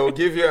 they'll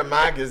give you a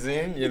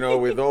magazine, you know,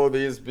 with all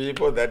these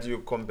people that you're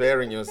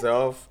comparing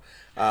yourself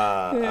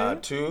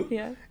to.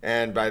 Yeah.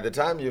 And by the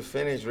time you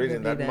finish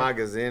reading that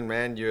magazine,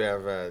 man, you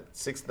have a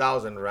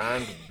 6,000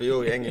 rand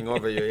bill hanging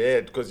over your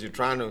head because you're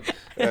trying to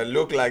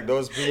look like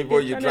those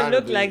people. You're trying to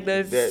look like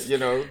those, you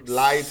know,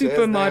 light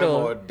supermodel as them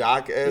or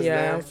dark as them.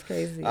 Yeah, it's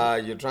crazy.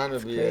 You're trying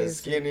to be as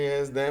skinny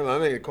as them. I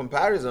mean,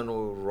 comparison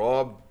will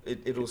rob.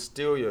 It will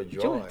steal your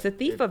joy. It's a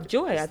thief of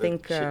joy. I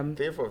think.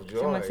 Thief of joy.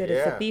 Someone said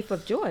it's a thief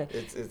of joy.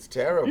 It's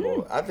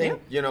terrible. I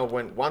think you know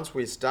once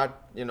we start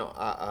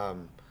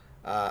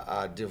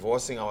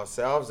divorcing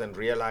ourselves and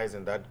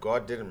realizing that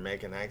God didn't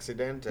make an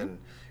accident,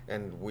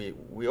 and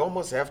we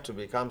almost have to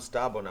become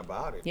stubborn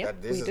about it.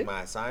 That this is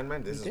my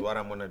assignment. This is what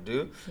I'm going to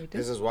do.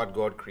 This is what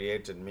God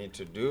created me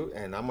to do,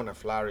 and I'm going to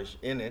flourish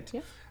in it.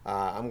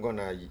 I'm going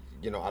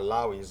to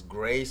allow His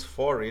grace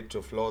for it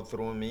to flow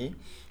through me.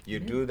 You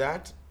do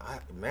that,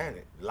 man,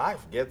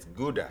 life gets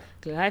gooder.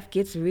 Life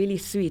gets really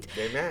sweet.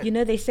 Amen. You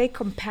know, they say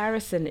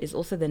comparison is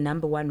also the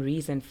number one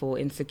reason for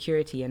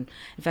insecurity. And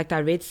in fact, I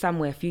read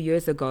somewhere a few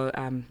years ago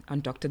on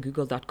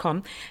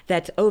drgoogle.com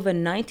that over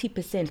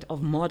 90%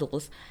 of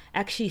models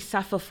actually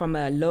suffer from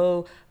a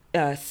low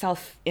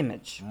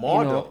self-image.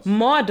 Models.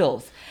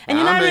 Models. And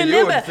I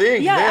remember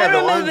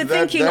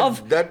thinking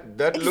of that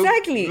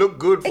exactly look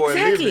good for a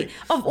living.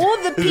 Of all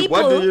the people.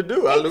 What do you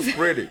do? I look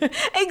pretty.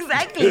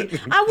 Exactly.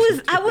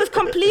 I was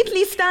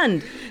completely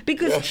stunned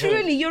because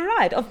truly, you're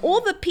right. Of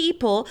all the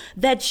people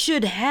that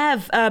should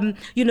have,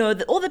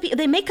 all the people,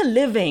 they make a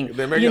living,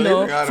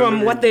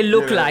 from what they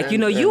look like.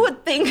 You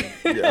would think.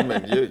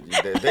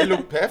 They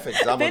look perfect.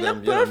 Some of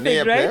them, perfect,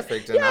 near right?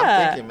 perfect. And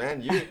I'm thinking,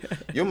 man,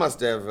 you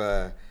must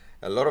have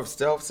a lot of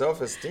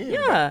self-esteem.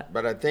 Yeah.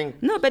 But I think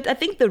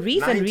the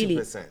reason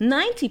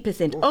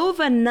 90%,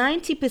 over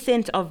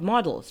 90% of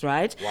models,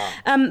 right? Wow.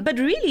 But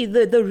really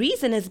the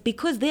reason is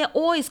because they're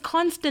always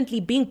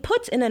constantly being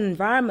put in an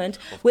environment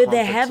where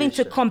they're having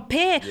to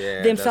compare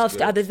themselves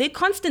to others. They're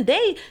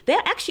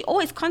actually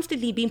always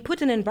constantly being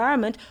put in an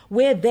environment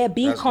where they're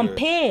being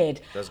compared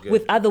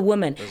with other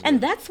women. And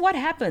that's what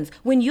happens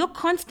when you're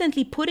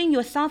constantly putting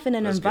yourself in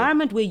an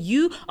environment where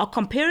you are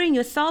comparing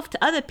yourself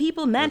to other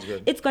people, man,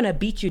 it's going to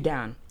beat you down.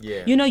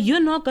 Yeah.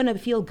 You're not going to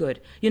feel good.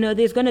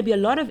 There's going to be a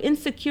lot of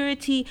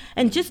insecurity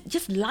and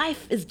just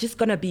life is just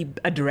going to be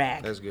a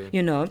drag. That's good.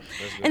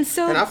 That's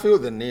good. And I feel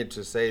the need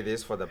to say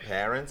this for the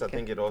parents. I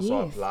think it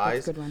also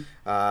applies. That's a good one.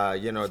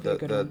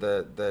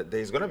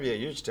 There's going to be a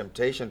huge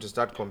temptation to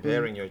start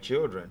comparing your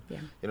children. Yeah.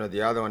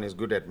 The other one is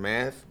good at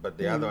math, but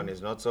the other one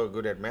is not so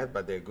good at math,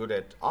 but they're good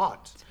at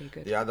art. That's very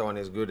good. The other one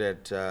is good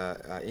at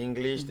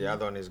English. The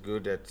other one is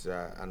good at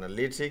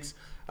analytics.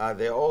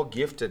 They're all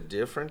gifted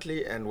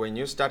differently, and when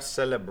you start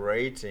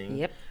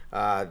celebrating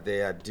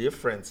their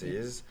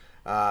differences,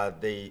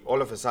 they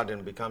all of a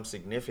sudden become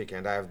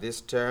significant. I have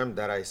this term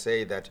that I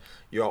say that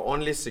you are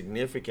only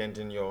significant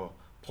in your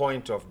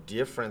point of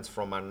difference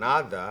from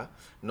another,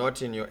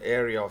 not in your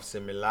area of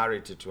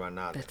similarity to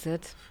another. That's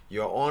it.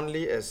 You're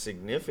only as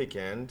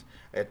significant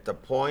at the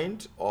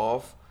point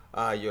of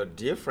your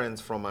difference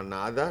from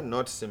another,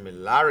 not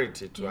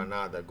similarity to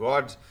another.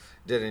 God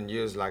didn't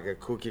use like a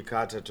cookie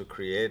cutter to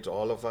create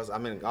all of us. I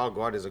mean, our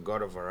God is a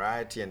God of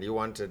variety, and he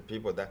wanted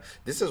people that...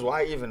 This is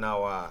why even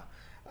our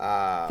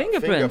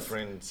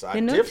fingerprints are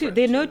different.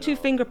 There are no two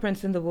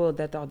fingerprints in the world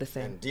that are the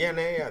same. And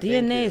DNA,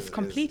 DNA is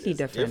completely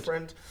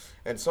different.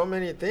 And so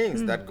many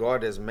things that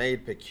God has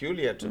made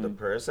peculiar to the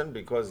person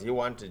because he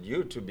wanted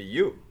you to be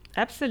you.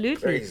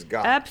 Absolutely. Praise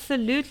God.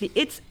 Absolutely.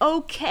 It's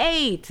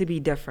okay to be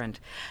different.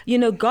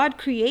 God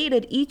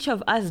created each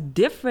of us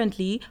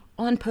differently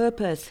on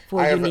purpose,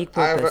 for a unique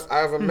purpose. I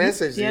have a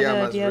message here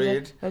I must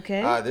read.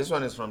 Okay. This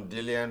one is from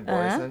Dillian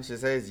Boyson. She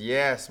says,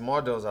 yes,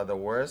 models are the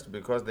worst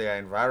because their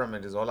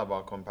environment is all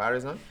about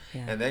comparison.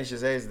 Yeah. And then she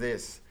says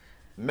this,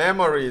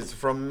 memories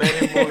from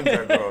many moons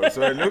ago.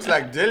 So it looks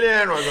like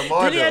Dillian was a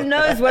model. Dillian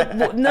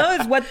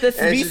knows what this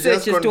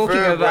research is talking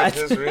about. What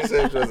this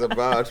research was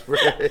about.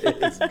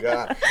 Praise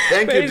God.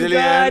 Thank you, Dillian.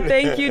 God.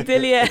 Thank you,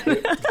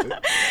 Dillian.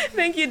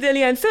 Thank you,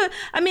 Dillian. So,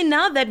 I mean,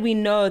 now that we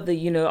know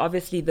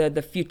obviously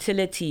the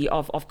futility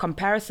of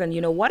comparison,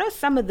 what are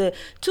some of the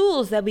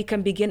tools that we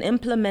can begin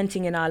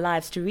implementing in our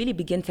lives to really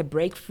begin to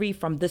break free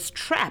from this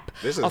trap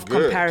of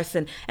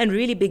comparison and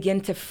really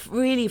begin to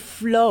really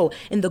flow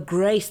in the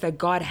grace that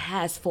God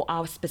has for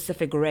our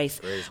specific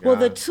race? Well,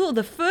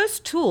 the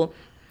first tool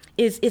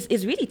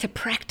is really to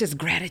practice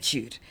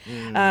gratitude.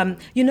 To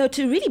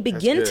really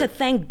begin to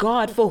thank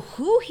God for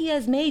who he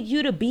has made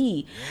you to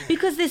be.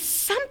 Because there's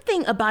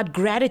something about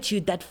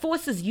gratitude that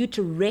forces you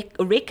to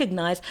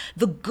recognize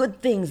the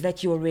good things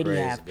that you already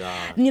have.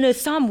 God.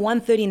 Psalm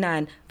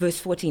 139 verse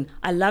 14.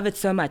 I love it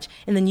so much.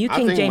 In the New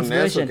King James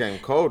Version, can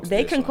quote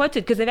they can quote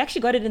it because they've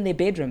actually got it in their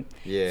bedroom.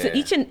 Yeah. So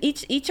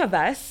each of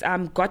us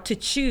got to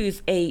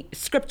choose a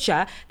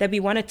scripture that we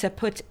wanted to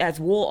put as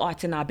wall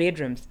art in our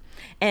bedrooms.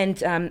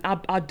 And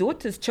our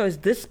daughters chose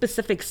this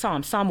specific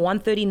Psalm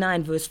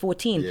 139 verse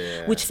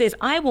 14, which says,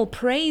 I will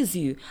praise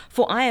you,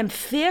 for I am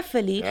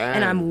fearfully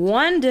and I'm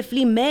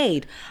wonderfully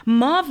made.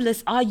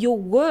 Marvelous are your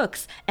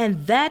works,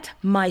 and that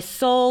my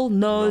soul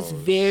knows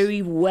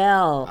very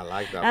well.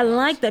 I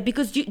like that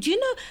because do you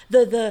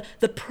know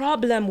the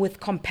problem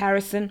with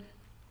comparison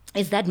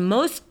is that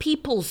most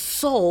people's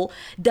soul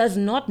does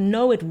not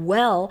know it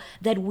well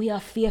that we are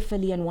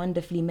fearfully and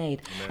wonderfully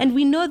made. Amen. And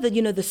we know that,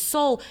 the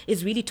soul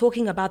is really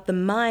talking about the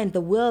mind,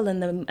 the will,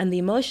 and the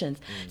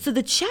emotions. So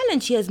the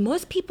challenge here is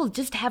most people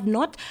just have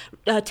not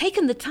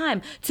taken the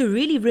time to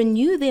really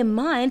renew their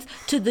minds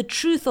to the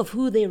truth of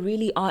who they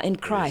really are in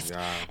Christ.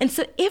 And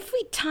so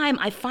every time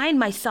I find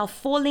myself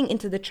falling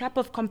into the trap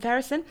of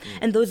comparison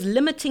and those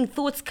limiting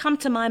thoughts come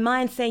to my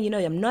mind saying,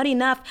 I'm not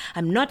enough,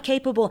 I'm not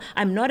capable,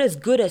 I'm not as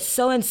good as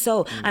so-and-so,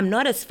 I'm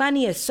not as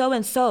funny as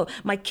so-and-so,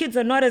 my kids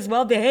are not as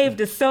well behaved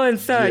as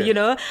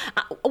so-and-so,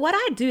 What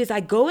I do is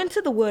I go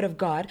into the Word of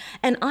God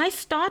and I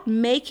start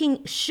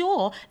making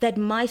sure that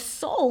my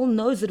soul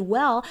knows it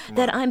well,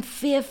 that I'm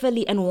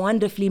fearfully and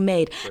wonderfully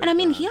made. And I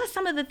mean, here are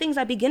some of the things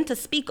I begin to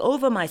speak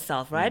over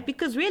myself, right?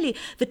 Because really,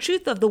 the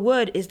truth of the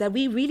Word is that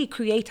we really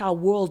create our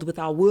world with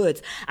our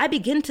words. I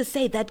begin to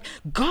say that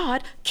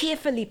God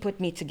carefully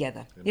put me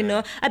together,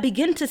 I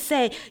begin to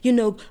say,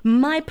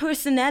 my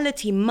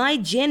personality, my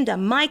gender,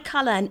 my my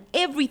color and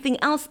everything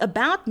else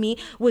about me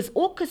was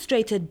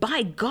orchestrated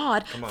by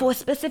God for a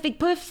specific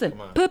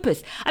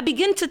purpose. I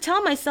begin to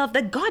tell myself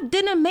that God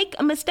didn't make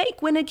a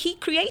mistake when He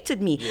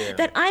created me,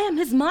 that I am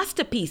His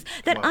masterpiece,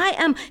 that I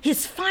am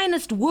His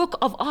finest work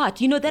of art,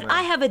 that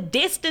I have a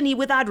destiny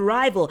without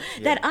rival,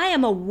 that I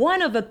am a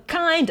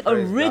one-of-a-kind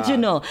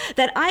original,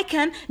 that I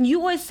can, you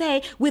always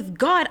say, with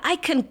God, I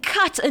can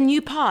cut a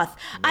new path.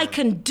 I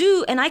can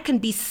do and I can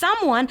be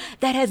someone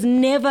that has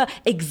never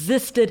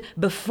existed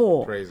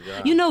before. Praise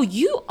God.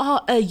 You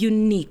are a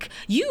unique.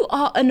 You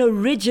are an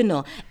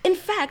original. In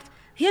fact,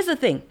 here's the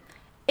thing.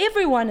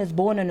 Everyone is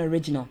born an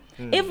original.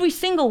 Every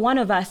single one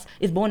of us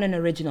is born an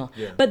original.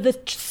 But the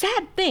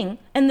sad thing,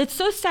 and it's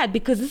so sad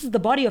because this is the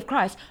body of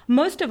Christ,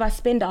 most of us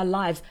spend our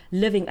lives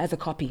living as a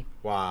copy.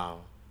 Wow.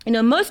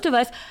 Most of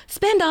us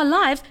spend our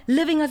lives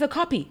living as a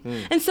copy.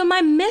 And so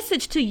my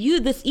message to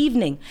you this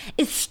evening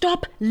is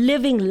stop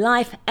living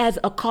life as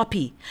a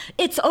copy.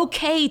 It's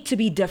okay to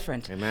be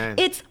different. Amen.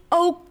 It's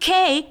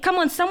okay. Come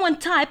on, someone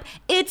type,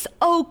 it's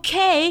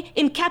okay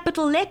in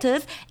capital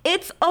letters.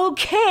 It's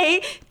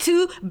okay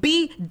to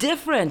be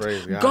different.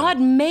 Praise God. God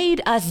made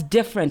us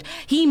different.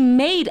 He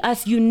made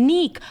us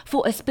unique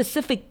for a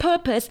specific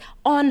purpose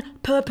on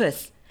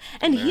purpose.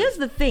 And here's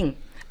the thing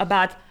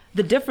about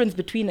the difference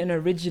between an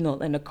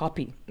original and a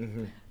copy.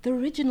 The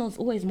original is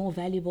always more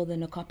valuable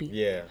than a copy.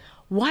 Yeah.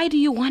 Why do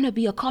you want to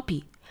be a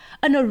copy?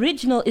 An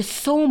original is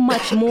so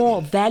much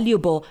more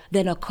valuable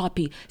than a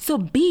copy. So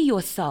be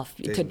yourself.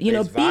 There's be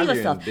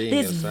yourself.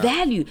 There's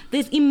value.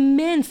 There's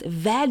immense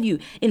value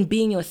in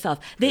being yourself.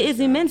 There is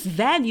immense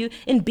value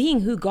in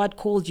being who God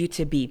called you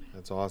to be.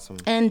 That's awesome.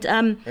 And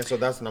so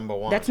that's number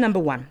one. That's number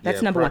one.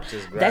 That's number one.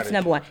 That's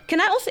number one. Can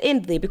I also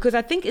end there, because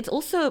I think it's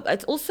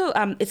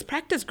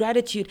practice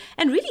gratitude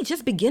and really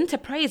just begin to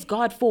praise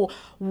God for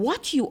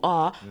what you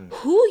are,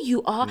 who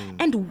you are,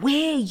 and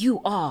where you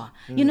are.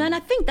 And I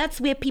think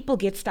that's where people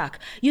get stuck.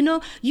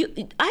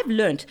 I've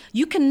learned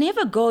you can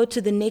never go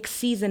to the next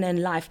season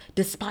in life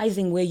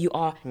despising where you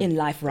are in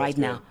life right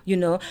now. You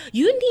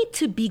need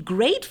to be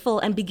grateful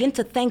and begin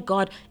to thank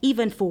God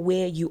even for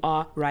where you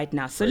are right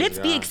now. So let's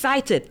be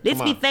excited.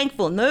 Let's be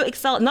thankful.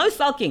 No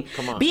sulking.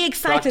 Be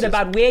excited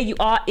about where you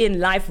are in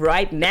life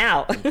right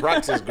now. And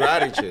practice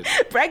gratitude.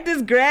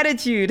 Practice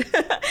gratitude.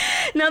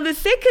 Now, the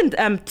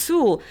second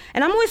tool,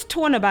 and I'm always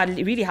torn about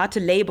really how to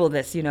label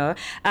this.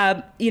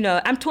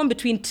 I'm torn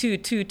between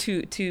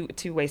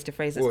two ways to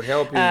phrase this. We'll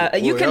help you.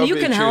 You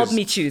can help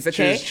me choose.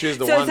 Okay. Choose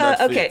the one that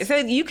fits. Okay. So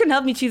you can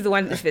help me choose the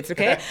one that fits.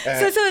 Okay.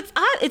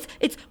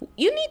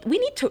 We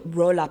need to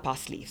roll up our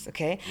sleeves.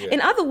 Okay. Yeah.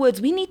 In other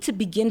words, we need to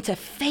begin to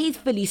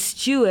faithfully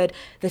steward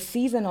the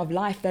season of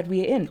life that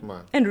we're in,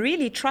 and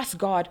really trust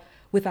God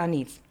with our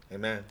needs.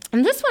 Amen.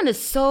 And this one is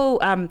so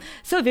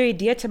very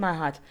dear to my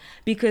heart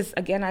because,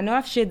 again, I know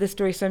I've shared this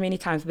story so many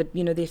times, but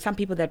there's some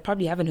people that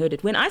probably haven't heard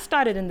it. When I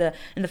started in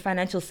the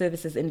financial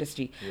services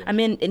industry,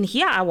 and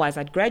here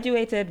I'd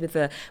graduated with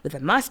a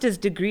master's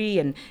degree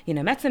and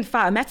maths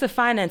of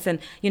finance, and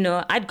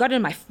I'd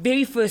gotten my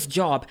very first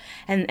job,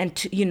 and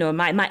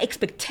my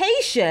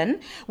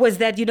expectation was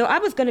that I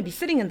was going to be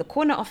sitting in the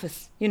corner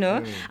office.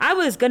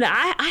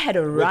 I had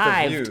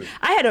arrived.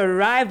 I had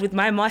arrived with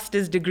my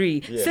master's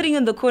degree, sitting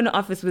in the corner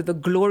office with a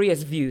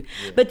glorious view.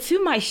 But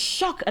to my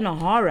shock and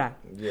horror,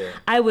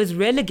 I was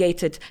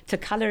relegated to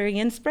coloring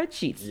in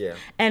spreadsheets.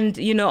 And,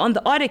 on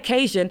the odd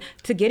occasion,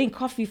 to getting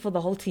coffee for the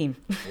whole team.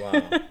 Wow.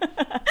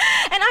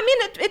 And I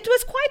mean, it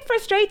was quite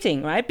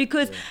frustrating, right?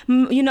 Because,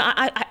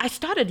 I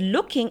started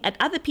looking at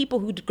other people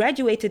who'd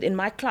graduated in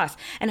my class.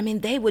 And I mean,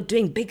 they were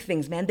doing big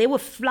things, man. They were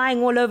flying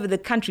all over the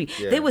country.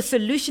 They were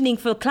solutioning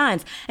for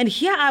clients. And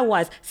here I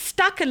was,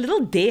 stuck at a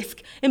little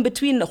desk in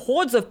between the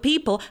hordes of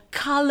people,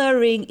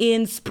 coloring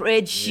in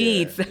spreadsheets.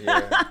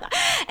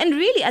 And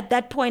really, at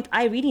that point,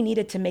 I really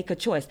needed to make a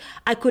choice.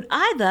 I could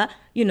either,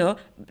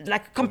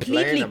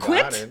 completely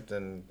quit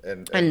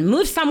and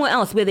move somewhere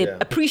else where they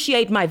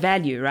appreciate my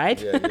value,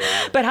 right?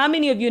 But how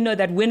many of you know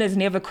that winners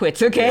never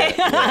quit, okay?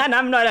 And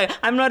I'm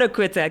not a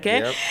quitter,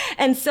 okay?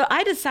 And so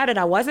I decided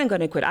I wasn't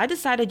going to quit. I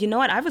decided,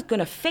 I was going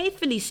to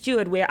faithfully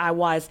steward where I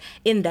was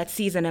in that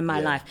season in my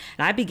life.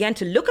 And I began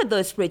to look at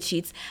those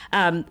spreadsheets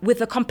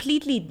with a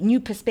completely new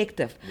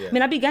perspective. I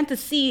mean, I began to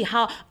see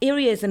how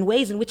areas and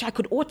ways in which I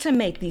could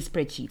automate these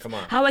spreadsheets,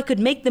 how I could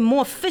make them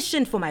more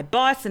efficient for my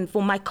boss and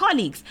for my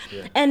colleagues.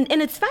 And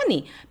it's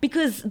funny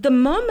because the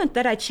moment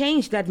that I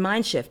changed that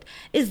mind shift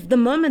is the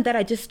moment that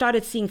I just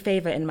started seeing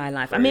favor in my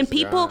life. I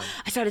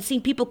started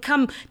seeing people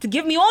come to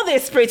give me all their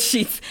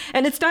spreadsheets,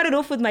 and it started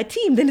off with my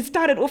team. Then it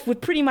started off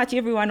with pretty much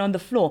everyone on the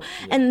floor.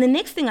 And the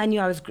next thing I knew,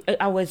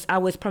 I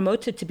was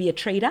promoted to be a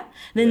trader.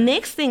 The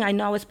next thing I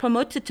know, I was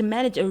promoted to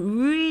manage a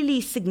really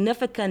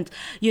significant,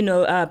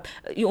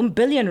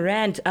 billion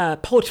rand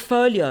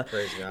portfolio.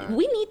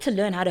 We need to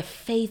learn how to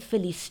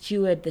faithfully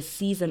steward the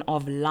season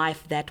of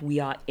life that we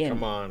are in.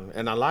 Come on.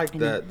 And I like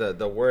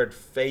the word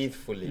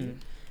faithfully.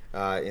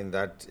 in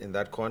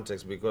that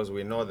context, because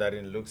we know that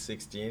in Luke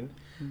 16,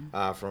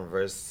 from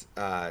verse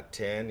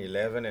 10,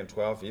 11, and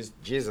 12,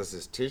 Jesus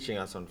is teaching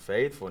us on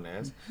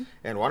faithfulness.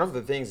 And one of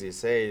the things he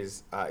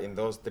says in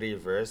those 3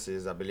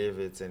 verses, I believe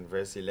it's in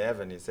verse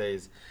 11, he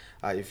says,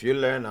 if you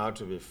learn how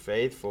to be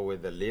faithful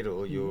with the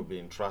little, you will be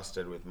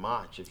entrusted with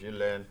much. If you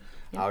learn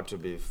how to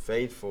be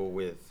faithful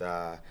with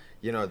the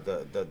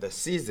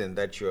season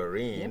that you're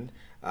in,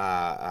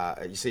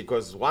 you see,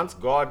 because once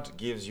God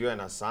gives you an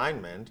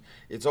assignment,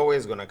 it's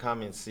always going to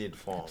come in seed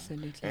form.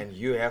 Absolutely. And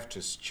you have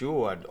to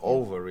steward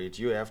over it,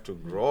 you have to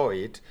grow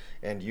it,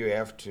 and you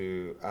have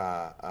to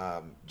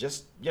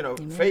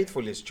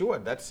faithfully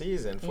steward that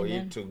season for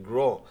it to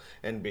grow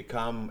and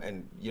become,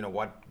 and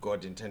what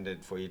God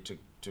intended for it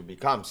to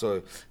become.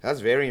 So that's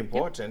very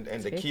important.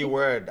 And the key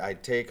word I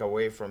take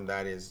away from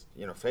that is,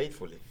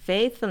 faithfully.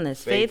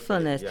 Faithfulness.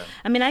 Yeah.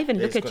 I mean, I even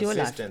look at your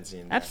life. Consistency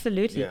in that.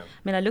 Absolutely. Yeah.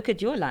 I mean, I look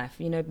at your life.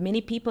 Many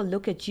people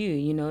look at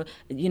you.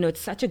 It's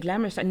such a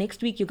glamorous.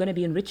 Next week you're going to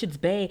be in Richards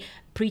Bay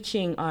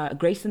preaching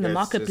Grace in the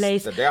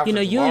Marketplace. The day after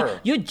tomorrow.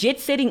 You're jet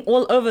setting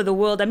all over the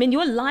world. I mean,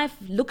 your life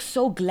looks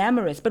so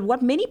glamorous. But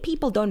what many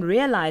people don't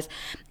realize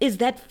is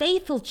that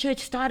Faithful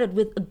Church started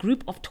with a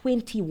group of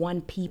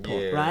 21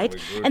 people, right?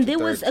 And there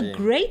was a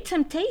great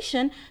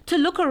temptation to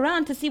look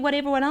around to see what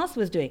everyone else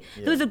was doing.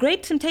 There was a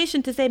great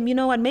temptation to say, you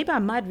know what, maybe I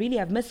might really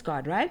have missed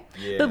God, right?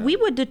 But we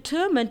were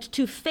determined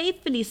to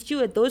faithfully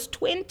steward those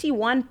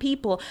 21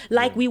 people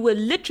like we were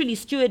literally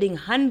stewarding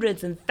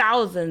hundreds and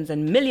thousands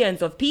and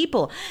millions of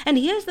people. And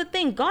here's the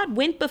thing, God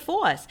went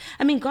before us.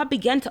 I mean, God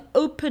began to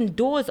open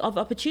doors of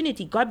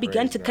opportunity. God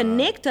began to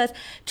connect us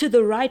to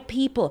the right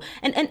people.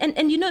 And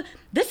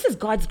this is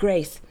God's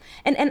grace.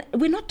 And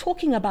we're not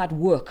talking about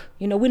work.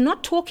 We're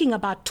not talking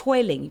about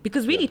toiling,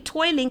 because really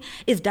toiling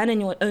is done in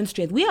your own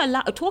strength. We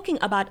are talking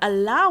about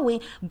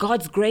allowing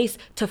God's grace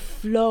to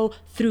flow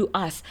through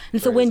us.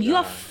 And so when you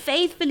are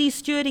faithfully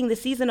stewarding the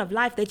season of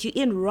life that you're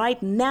in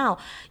right now,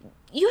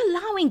 you're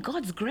allowing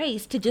God's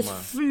grace to just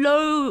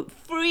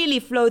freely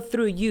flow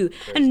through you,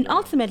 and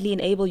ultimately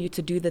enable you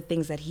to do the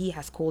things that He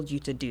has called you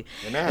to do.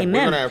 Amen.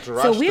 We're gonna have to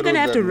rush. So we're going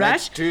to have to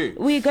rush.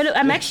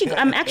 I'm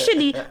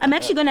actually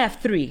going to have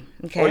 3.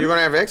 Okay. Oh, you're going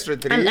to have extra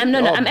 3?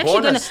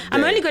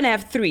 I'm only going to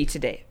have 3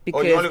 today,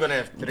 because you're only going to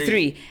have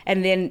 3.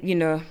 And then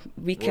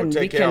we can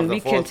take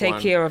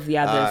care of the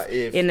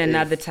others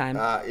another time.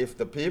 If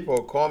the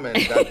people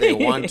comment that they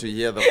want to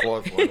hear the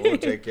 4th one, we'll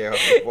take care of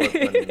the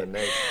 4th one in the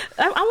next.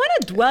 I want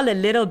to dwell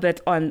a little bit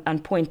on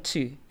point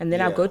 2, and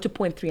then I'll go to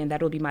point 3, and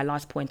that will be my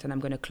last point, and I'm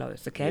going to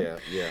close. Okay.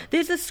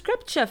 There's a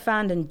scripture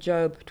found in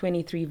Job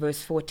 23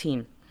 verse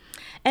 14.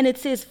 And it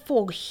says,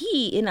 for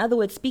He, in other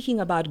words, speaking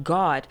about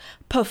God,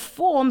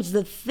 performs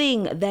the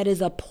thing that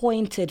is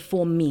appointed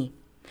for me.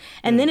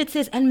 And then it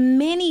says, and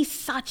many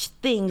such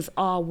things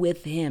are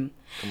with Him.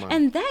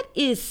 And that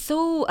is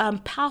so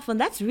powerful.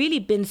 And that's really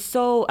been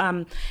so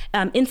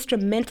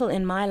instrumental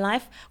in my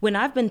life when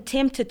I've been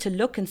tempted to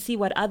look and see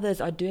what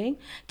others are doing,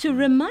 to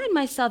remind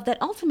myself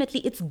that ultimately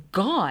it's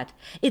God.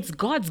 It's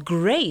God's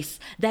grace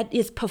that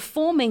is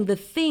performing the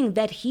thing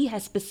that He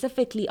has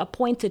specifically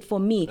appointed for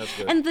me.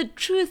 And the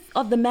truth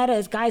of the matter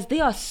is, guys,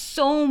 there are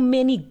so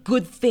many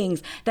good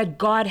things that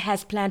God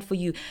has planned for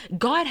you.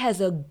 God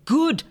has a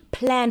good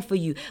plan for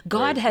you.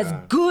 God has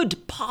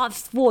good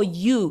paths for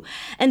you.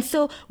 And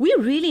so we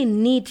really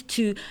need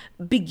to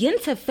begin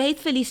to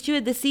faithfully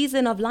steward the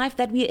season of life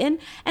that we're in,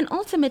 and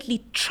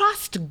ultimately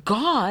trust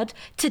God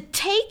to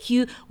take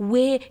you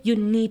where you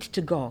need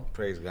to go.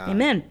 Praise God.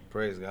 Amen.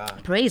 Praise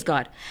God. Praise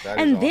God.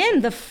 And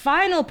then the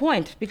final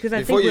point, because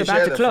I think we're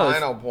about to close. Before you share the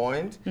final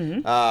point,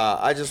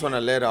 I just want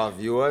to let our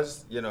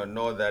viewers,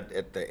 know that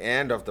at the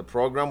end of the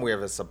program, we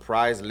have a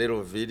surprise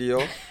little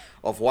video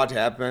of what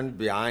happened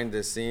behind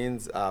the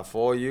scenes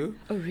for you.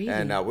 Oh, really?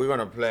 And we're going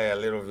to play a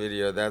little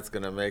video that's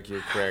going to make you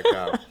crack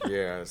up.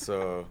 Yeah,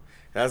 so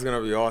that's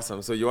going to be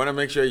awesome. So you want to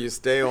make sure you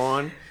stay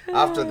on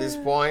after this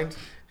point.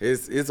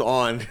 It's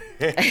on.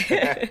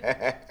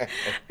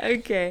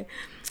 Okay.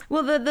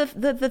 Well,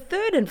 the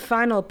third and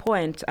final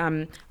point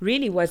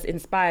really was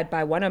inspired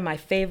by one of my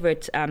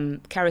favorite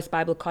Charis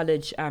Bible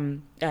College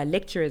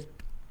lecturers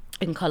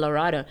in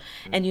Colorado.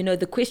 And,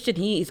 the question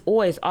he is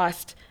always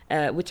asked,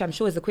 which I'm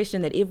sure is the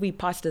question that every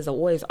pastors are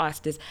always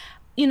asked, is,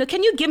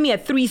 can you give me a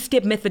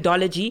 3-step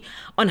methodology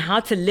on how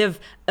to live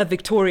a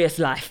victorious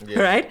life,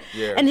 right?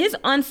 Yeah. And his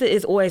answer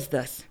is always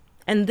this.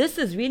 And this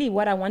is really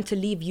what I want to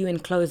leave you in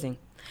closing.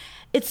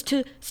 It's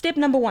step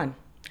number 1,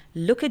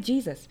 look at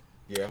Jesus.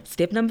 Yeah.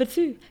 Step number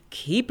 2,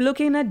 keep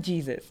looking at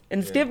Jesus.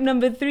 And step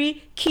number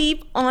 3,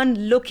 keep on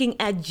looking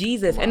at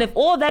Jesus. And if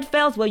all that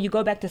fails, well, you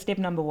go back to step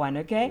number 1,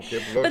 okay?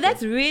 But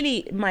that's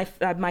really my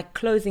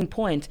closing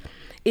point.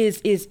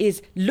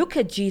 Is look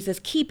at Jesus,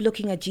 keep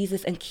looking at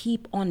Jesus, and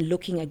keep on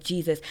looking at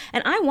Jesus.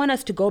 And I want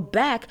us to go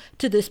back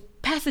to this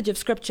passage of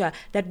scripture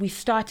that we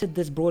started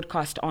this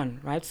broadcast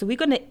on, right? So we're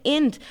going to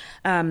end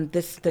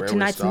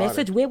tonight's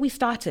message where we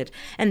started.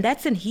 And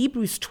that's in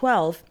Hebrews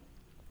 12.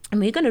 And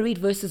we're going to read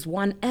verses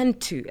 1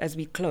 and 2 as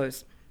we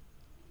close.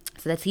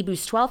 So that's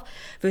Hebrews 12,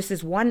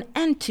 verses 1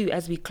 and 2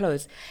 as we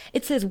close.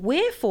 It says,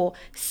 wherefore,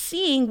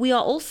 seeing we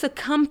are also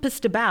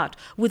compassed about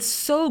with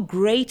so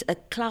great a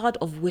cloud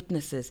of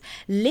witnesses,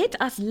 let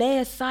us lay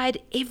aside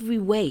every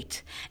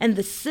weight and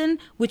the sin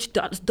which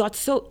doth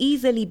so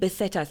easily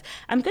beset us.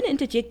 I'm going to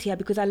interject here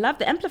because I love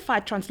the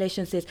Amplified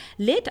translation says,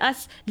 let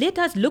us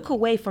look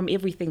away from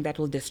everything that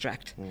will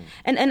distract.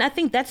 And I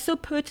think that's so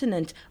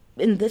pertinent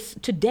in this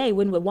today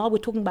while we're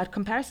talking about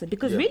comparison,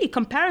 because really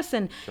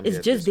comparison is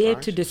just there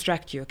to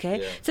distract you.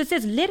 Okay, so it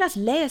says, let us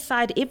lay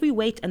aside every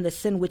weight and the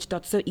sin which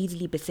doth so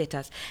easily beset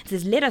us. It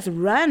says, let us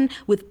run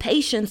with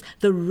patience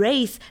the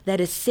race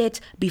that is set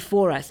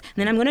before us. And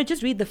then I'm going to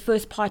just read the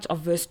first part of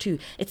verse 2.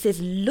 It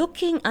says,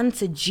 looking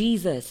unto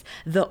Jesus,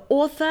 the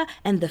author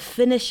and the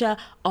finisher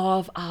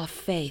of our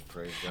faith.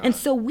 And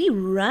so we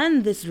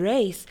run this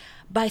race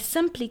by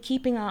simply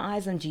keeping our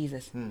eyes on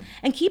Jesus.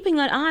 And keeping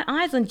our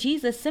eyes on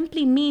Jesus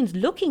simply means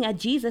looking at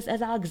Jesus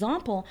as our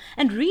example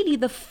and really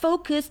the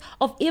focus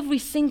of every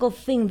single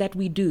thing that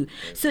we do.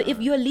 So if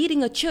you're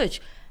leading a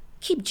church,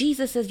 keep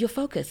Jesus as your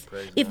focus.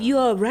 If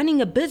you're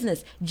running a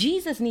business,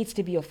 Jesus needs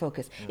to be your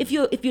focus. If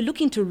you're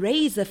looking to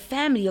raise a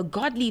family, a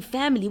godly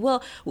family,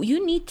 well,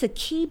 you need to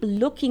keep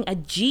looking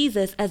at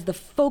Jesus as the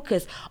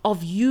focus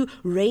of you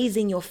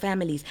raising your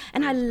families.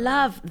 And I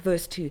love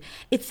verse 2.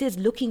 It says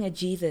looking at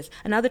Jesus.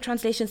 Another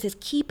translation says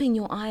keeping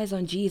your eyes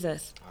on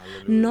Jesus.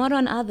 Hallelujah. Not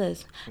on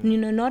others,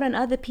 not on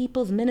other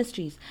people's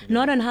ministries,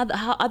 not on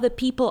how other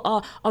people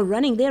are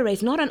running their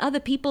race, not on other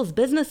people's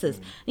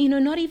businesses,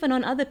 not even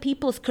on other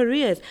people's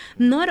careers,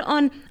 not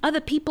on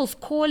other people's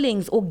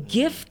callings or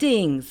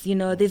giftings.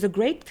 There's a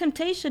great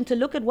temptation to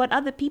look at what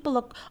other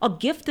people are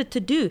gifted to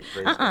do.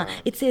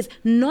 It says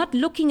not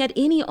looking at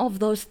any of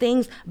those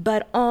things,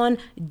 but on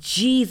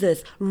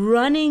Jesus,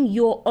 running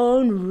your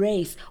own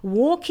race,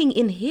 walking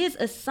in his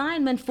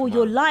assignment for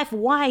your life.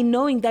 Why?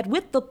 Knowing that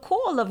with the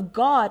call of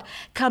God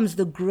comes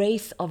the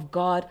grace of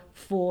God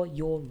for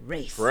your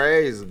race.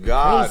 Praise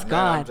God. Praise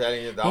God. I'm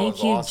telling you, that Thank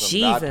was you, awesome.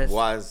 Jesus. That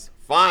was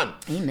fun.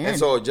 Amen. And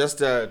so just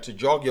to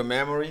jog your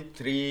memory,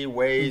 3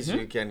 ways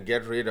you can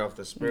get rid of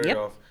the spirit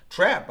of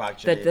trap,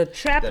 actually. The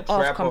trap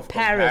of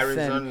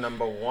comparison.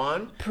 Number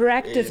 1.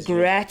 Practice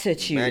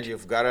gratitude. Man,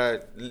 you've got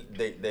to,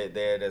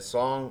 the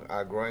song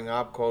growing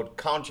up called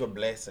Count Your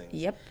Blessings.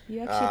 Yep,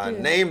 you actually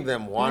do. Name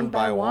them one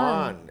by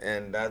one.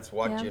 And that's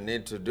what you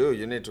need to do.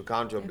 You need to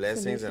count your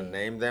blessings and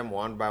name them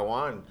one by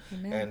one.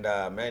 Amen.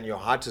 And man, your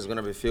heart is going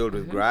to be filled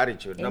with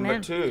gratitude. Amen. Number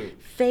 2.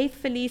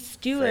 Faithfully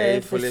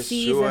steward the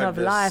season of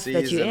life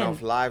that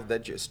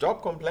you're in.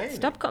 Stop complaining.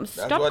 Stop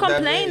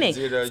complaining.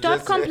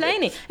 Stop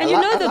complaining. And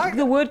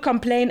the word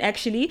complain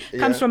actually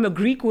comes from a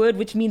Greek word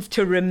which means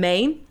to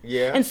remain.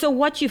 And so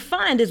what you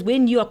find is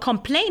when you are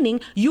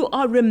complaining, you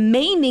are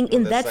remaining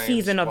in that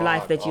season of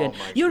life that you're in.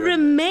 You're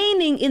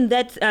remaining in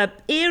that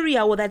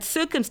area or that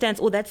circumstance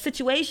or that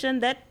situation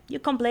that you're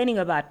complaining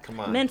about. Come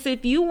on. Man, so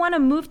if you want to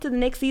move to the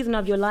next season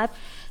of your life,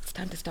 it's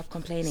time to stop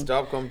complaining.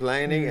 Stop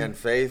complaining and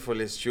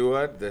faithfully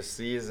steward the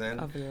season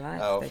of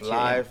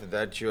life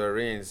that you're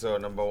in. So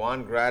number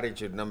 1,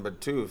 gratitude. Number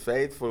 2,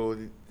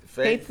 faithfully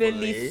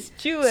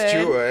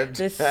steward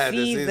the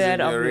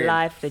season of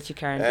life that you're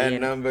currently in.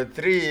 And number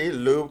 3,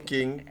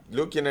 looking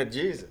at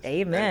Jesus.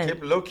 Amen. And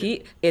keep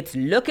looking. It's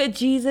look at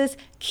Jesus,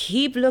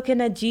 keep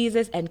looking at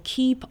Jesus, and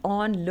keep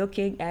on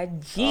looking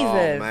at Jesus.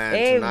 Oh man,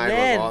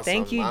 Amen. Was awesome.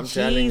 Thank you, I'm Jesus.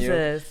 Telling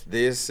you,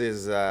 this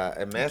is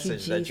a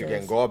message that you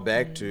can go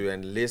back to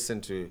and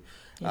listen to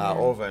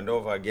over and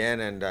over again.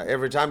 And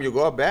every time you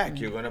go back,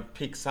 you're going to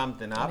pick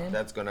something up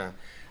that's going to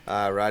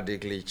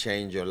radically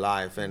change your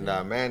life. And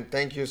man,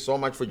 thank you so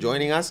much for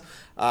joining us.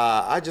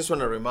 I just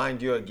want to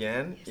remind you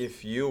again,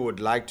 if you would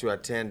like to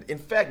attend. In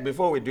fact,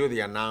 before we do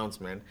the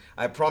announcement,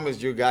 I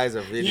promised you guys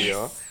a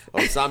video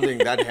of something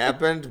that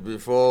happened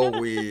before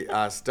we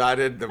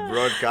started the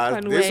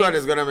broadcast. This one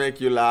is going to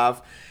make you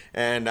laugh.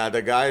 And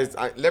the guys,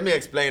 let me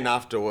explain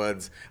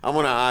afterwards. I'm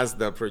going to ask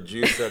the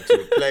producer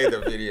to play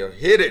the video.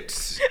 Hit it.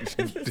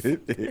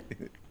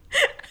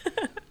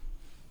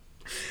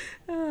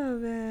 Oh,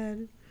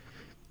 man.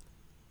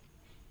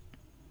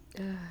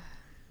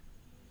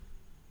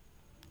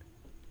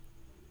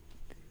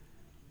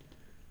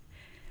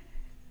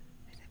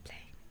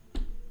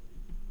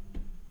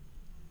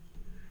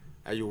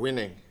 Are you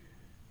winning?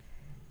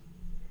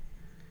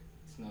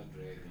 It's not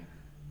dragging.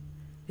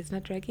 It's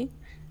not dragging?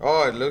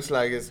 Oh, it looks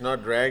like it's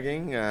not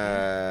dragging.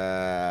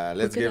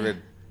 Let's give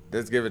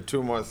it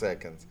 2 more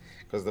seconds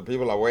because the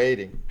people are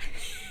waiting.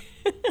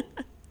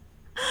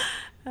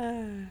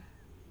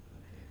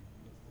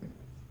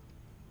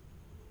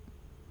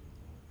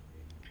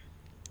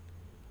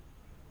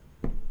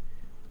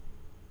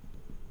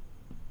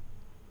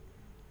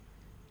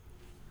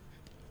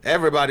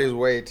 Everybody's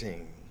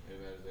waiting.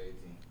 Everybody's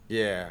waiting.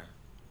 Yeah.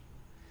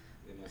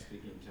 They must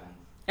speak in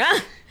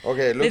tongues.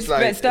 Okay, it looks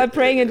Let's start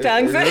praying in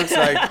tongues.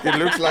 It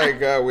looks like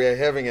we're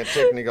having a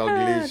technical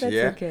glitch that's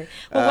here. Okay.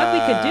 Well, what we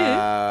could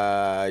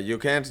do. You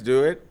can't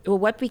do it. Well,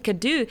 what we could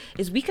do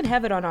is we can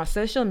have it on our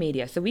social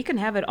media. So we can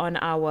have it on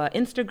our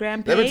Instagram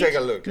page. Let me take a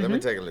look. Let me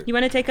take a look. You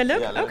want to take a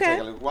look? Yeah, let me Okay. take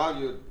a look. While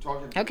you're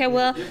talking. Okay.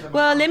 Well,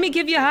 let me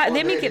give you.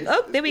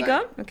 There we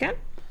go. Okay.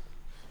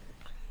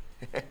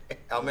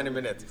 How many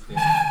minutes?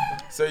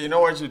 So you know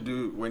what you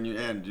do when you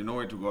end? You know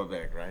where to go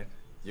back, right?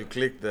 You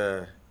click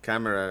the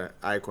camera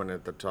icon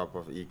at the top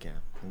of Ecamm,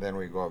 and then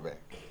we go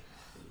back.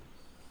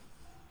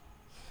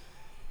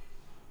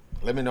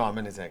 Let me know how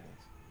many seconds.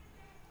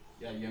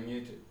 Yeah, you're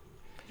muted.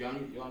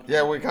 John,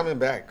 Yeah, we're coming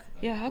back.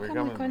 Yeah, how We're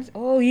come we coming can't?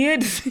 Oh,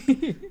 yes.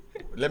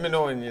 Let me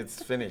know when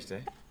it's finished, eh?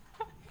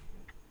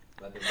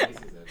 but the voices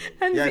are there.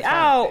 And Yeah, the- it's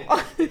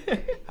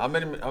ow. How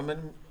many minutes?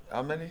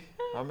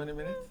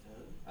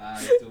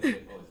 It's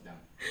okay. Oh, it's down.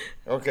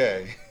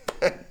 Okay.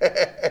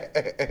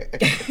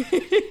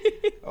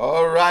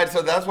 All right,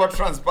 so that's what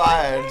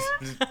transpired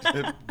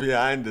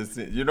behind the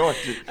scenes. You know what?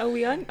 Are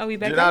we on? Are we Do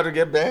back? you know how on? to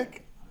get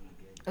back?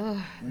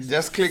 Oh,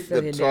 Just click so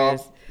the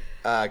hilarious.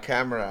 top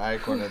camera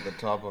icon at the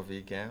top of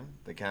Ecamm.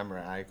 The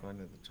camera icon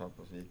at the top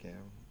of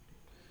Ecamm.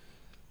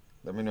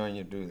 Let me know when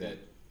you do that.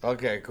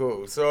 Okay,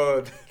 cool.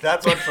 So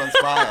that's what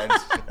transpired.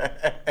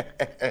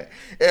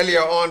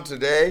 Earlier on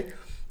today,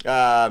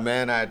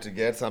 man, I had to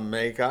get some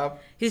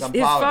makeup. His some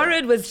powder.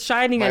 forehead was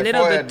shining My a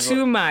little bit forehead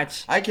too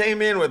much. I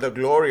came in with the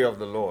glory of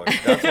the Lord.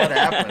 That's what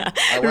happened.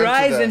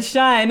 Rise and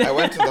shine. I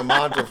went to the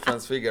Mount of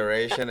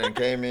Transfiguration and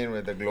came in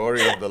with the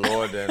glory of the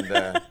Lord,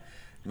 and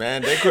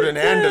man, they couldn't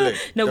handle it.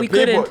 No, the we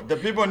people, couldn't. The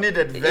people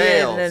needed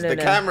veils. no, the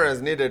no.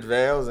 cameras needed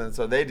veils, and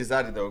so they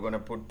decided they were going to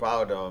put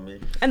powder on me.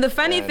 And the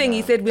funny And, thing,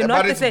 he said, we're not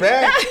but the it's same.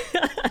 back.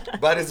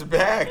 But it's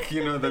back.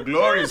 You know, the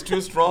glory is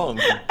too strong.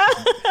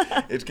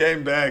 It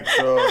came back.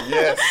 So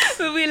yes.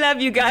 We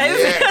love you guys.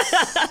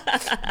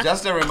 Yes.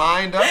 Just a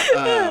reminder.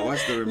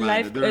 What's the reminder?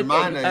 Life- The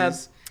reminder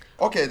is.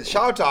 Okay, the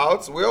shout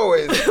outs. We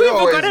always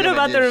forgotten gonna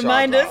about give the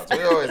reminders. shout-outs.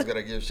 We always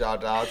gonna give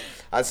shout outs.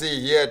 I see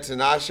here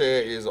Tinashe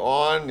is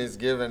on. He's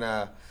giving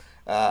a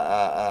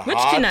Which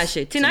heart.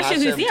 Tinashe? Tinashe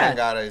who's here?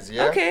 Mtangara is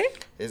here. Okay.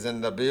 He's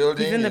in the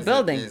building. He's in the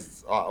building.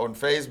 He's on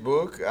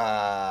Facebook.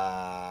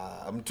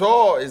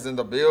 Mto is in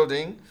the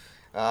building.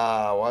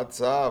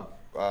 What's up?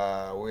 We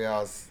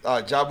are.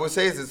 Jabu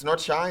says it's not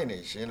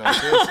shiny. You know,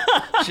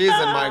 she's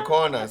in my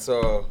corner.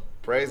 So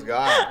praise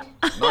God.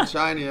 Not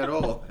shiny at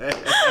all.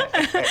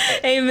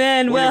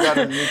 Amen. Who you got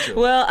on YouTube?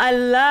 Well, I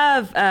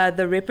love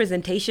the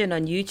representation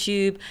on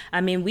YouTube.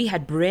 I mean, we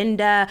had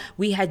Brenda,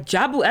 we had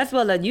Jabu as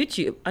well on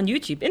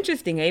YouTube.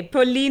 Interesting, eh?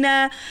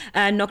 Paulina,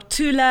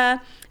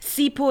 Noctula,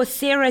 Sipo,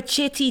 Sarah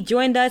Chetty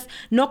joined us.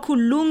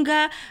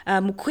 Nokulunga,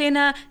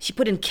 Mukwena, she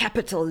put in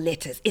capital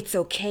letters. It's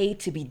okay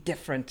to be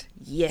different.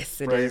 Yes,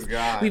 it Praise is.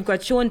 God. We've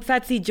got Sean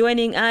Tsatsi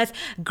joining us.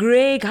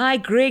 Greg, hi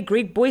Greg.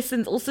 Greg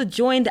Boyson's also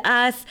joined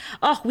us.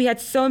 Oh, we had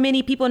so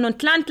many people.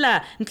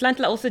 Ntlantla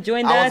also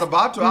joined us. I was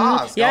about to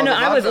ask. Yeah, no,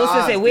 I was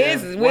also saying,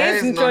 where's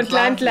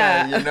Ntlantla?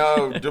 Ntlantla? You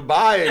know,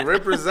 Dubai,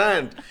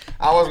 represent.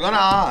 I was gonna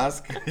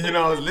ask. You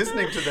know, I was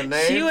listening to the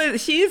name.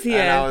 She's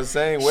here. And I was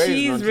saying, where's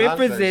she's Ntlantla?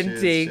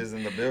 representing. She's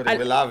in the building.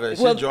 We love her.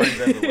 She joins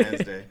every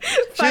Wednesday.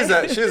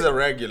 She's a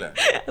regular.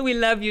 We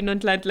love you,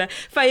 Ntlantla.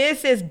 Fayez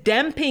says,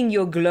 damping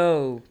your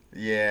glow.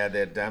 Yeah,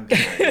 they're damping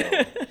my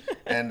glow.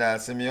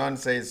 And Simeon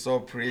says, so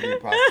pretty,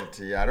 Pastor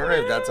T. I don't know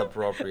if that's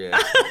appropriate.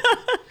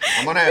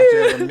 I'm going to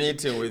have a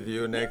meeting with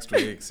you next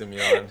week,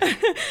 Simeon.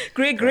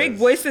 Greg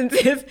Boyson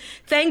says,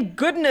 thank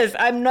goodness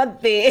I'm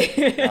not there.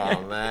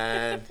 Oh,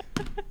 man.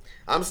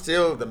 I'm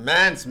still the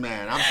man's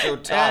man. I'm still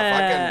tough. I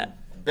can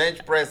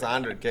bench press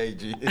 100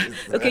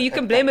 kgs. Okay, you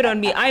can blame it on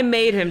me. I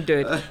made him do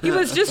it. He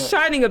was just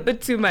shining a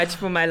bit too much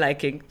for my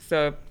liking.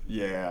 So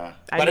yeah.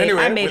 I But made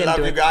anyway, we him love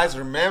do you it. guys.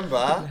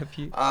 Remember,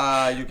 you. you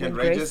can With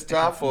grace.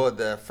 register for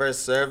the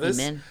first service.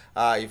 Amen.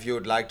 If you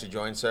would like to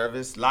join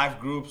service. Live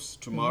groups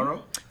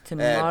tomorrow.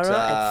 Tomorrow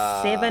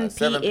at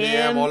 7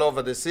 p.m. all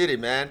over the city,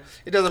 man.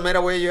 It doesn't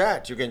matter where you're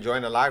at. You can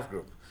join a live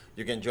group.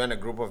 You can join a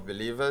group of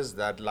believers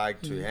that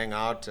like to hang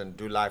out and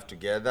do life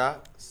together,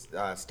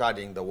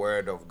 studying the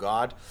Word of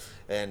God.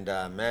 And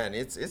man,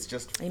 it's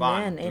just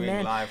fun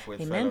doing life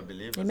with fellow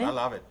believers. I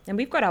love it. And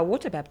we've got our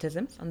water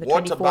baptisms on the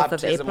Water 24th of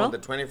baptism April. on the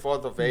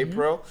 24th of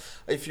April.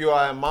 If you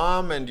are a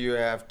mom and you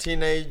have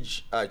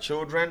teenage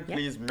children,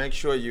 please make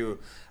sure you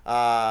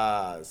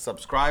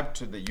subscribe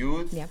to the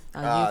youth. Yeah,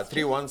 our youth.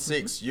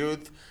 316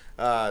 Youth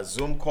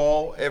Zoom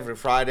call every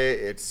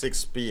Friday at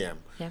 6 p.m.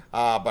 Yeah.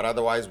 But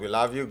otherwise, we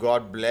love you.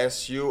 God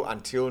bless you.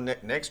 Until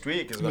next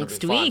week, it's going to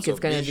be fun. Next week, it's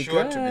going to be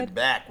sure good. to be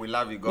back. We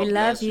love you. God We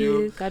bless love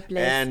you. God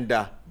bless. And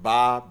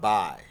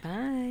bye-bye.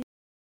 Bye.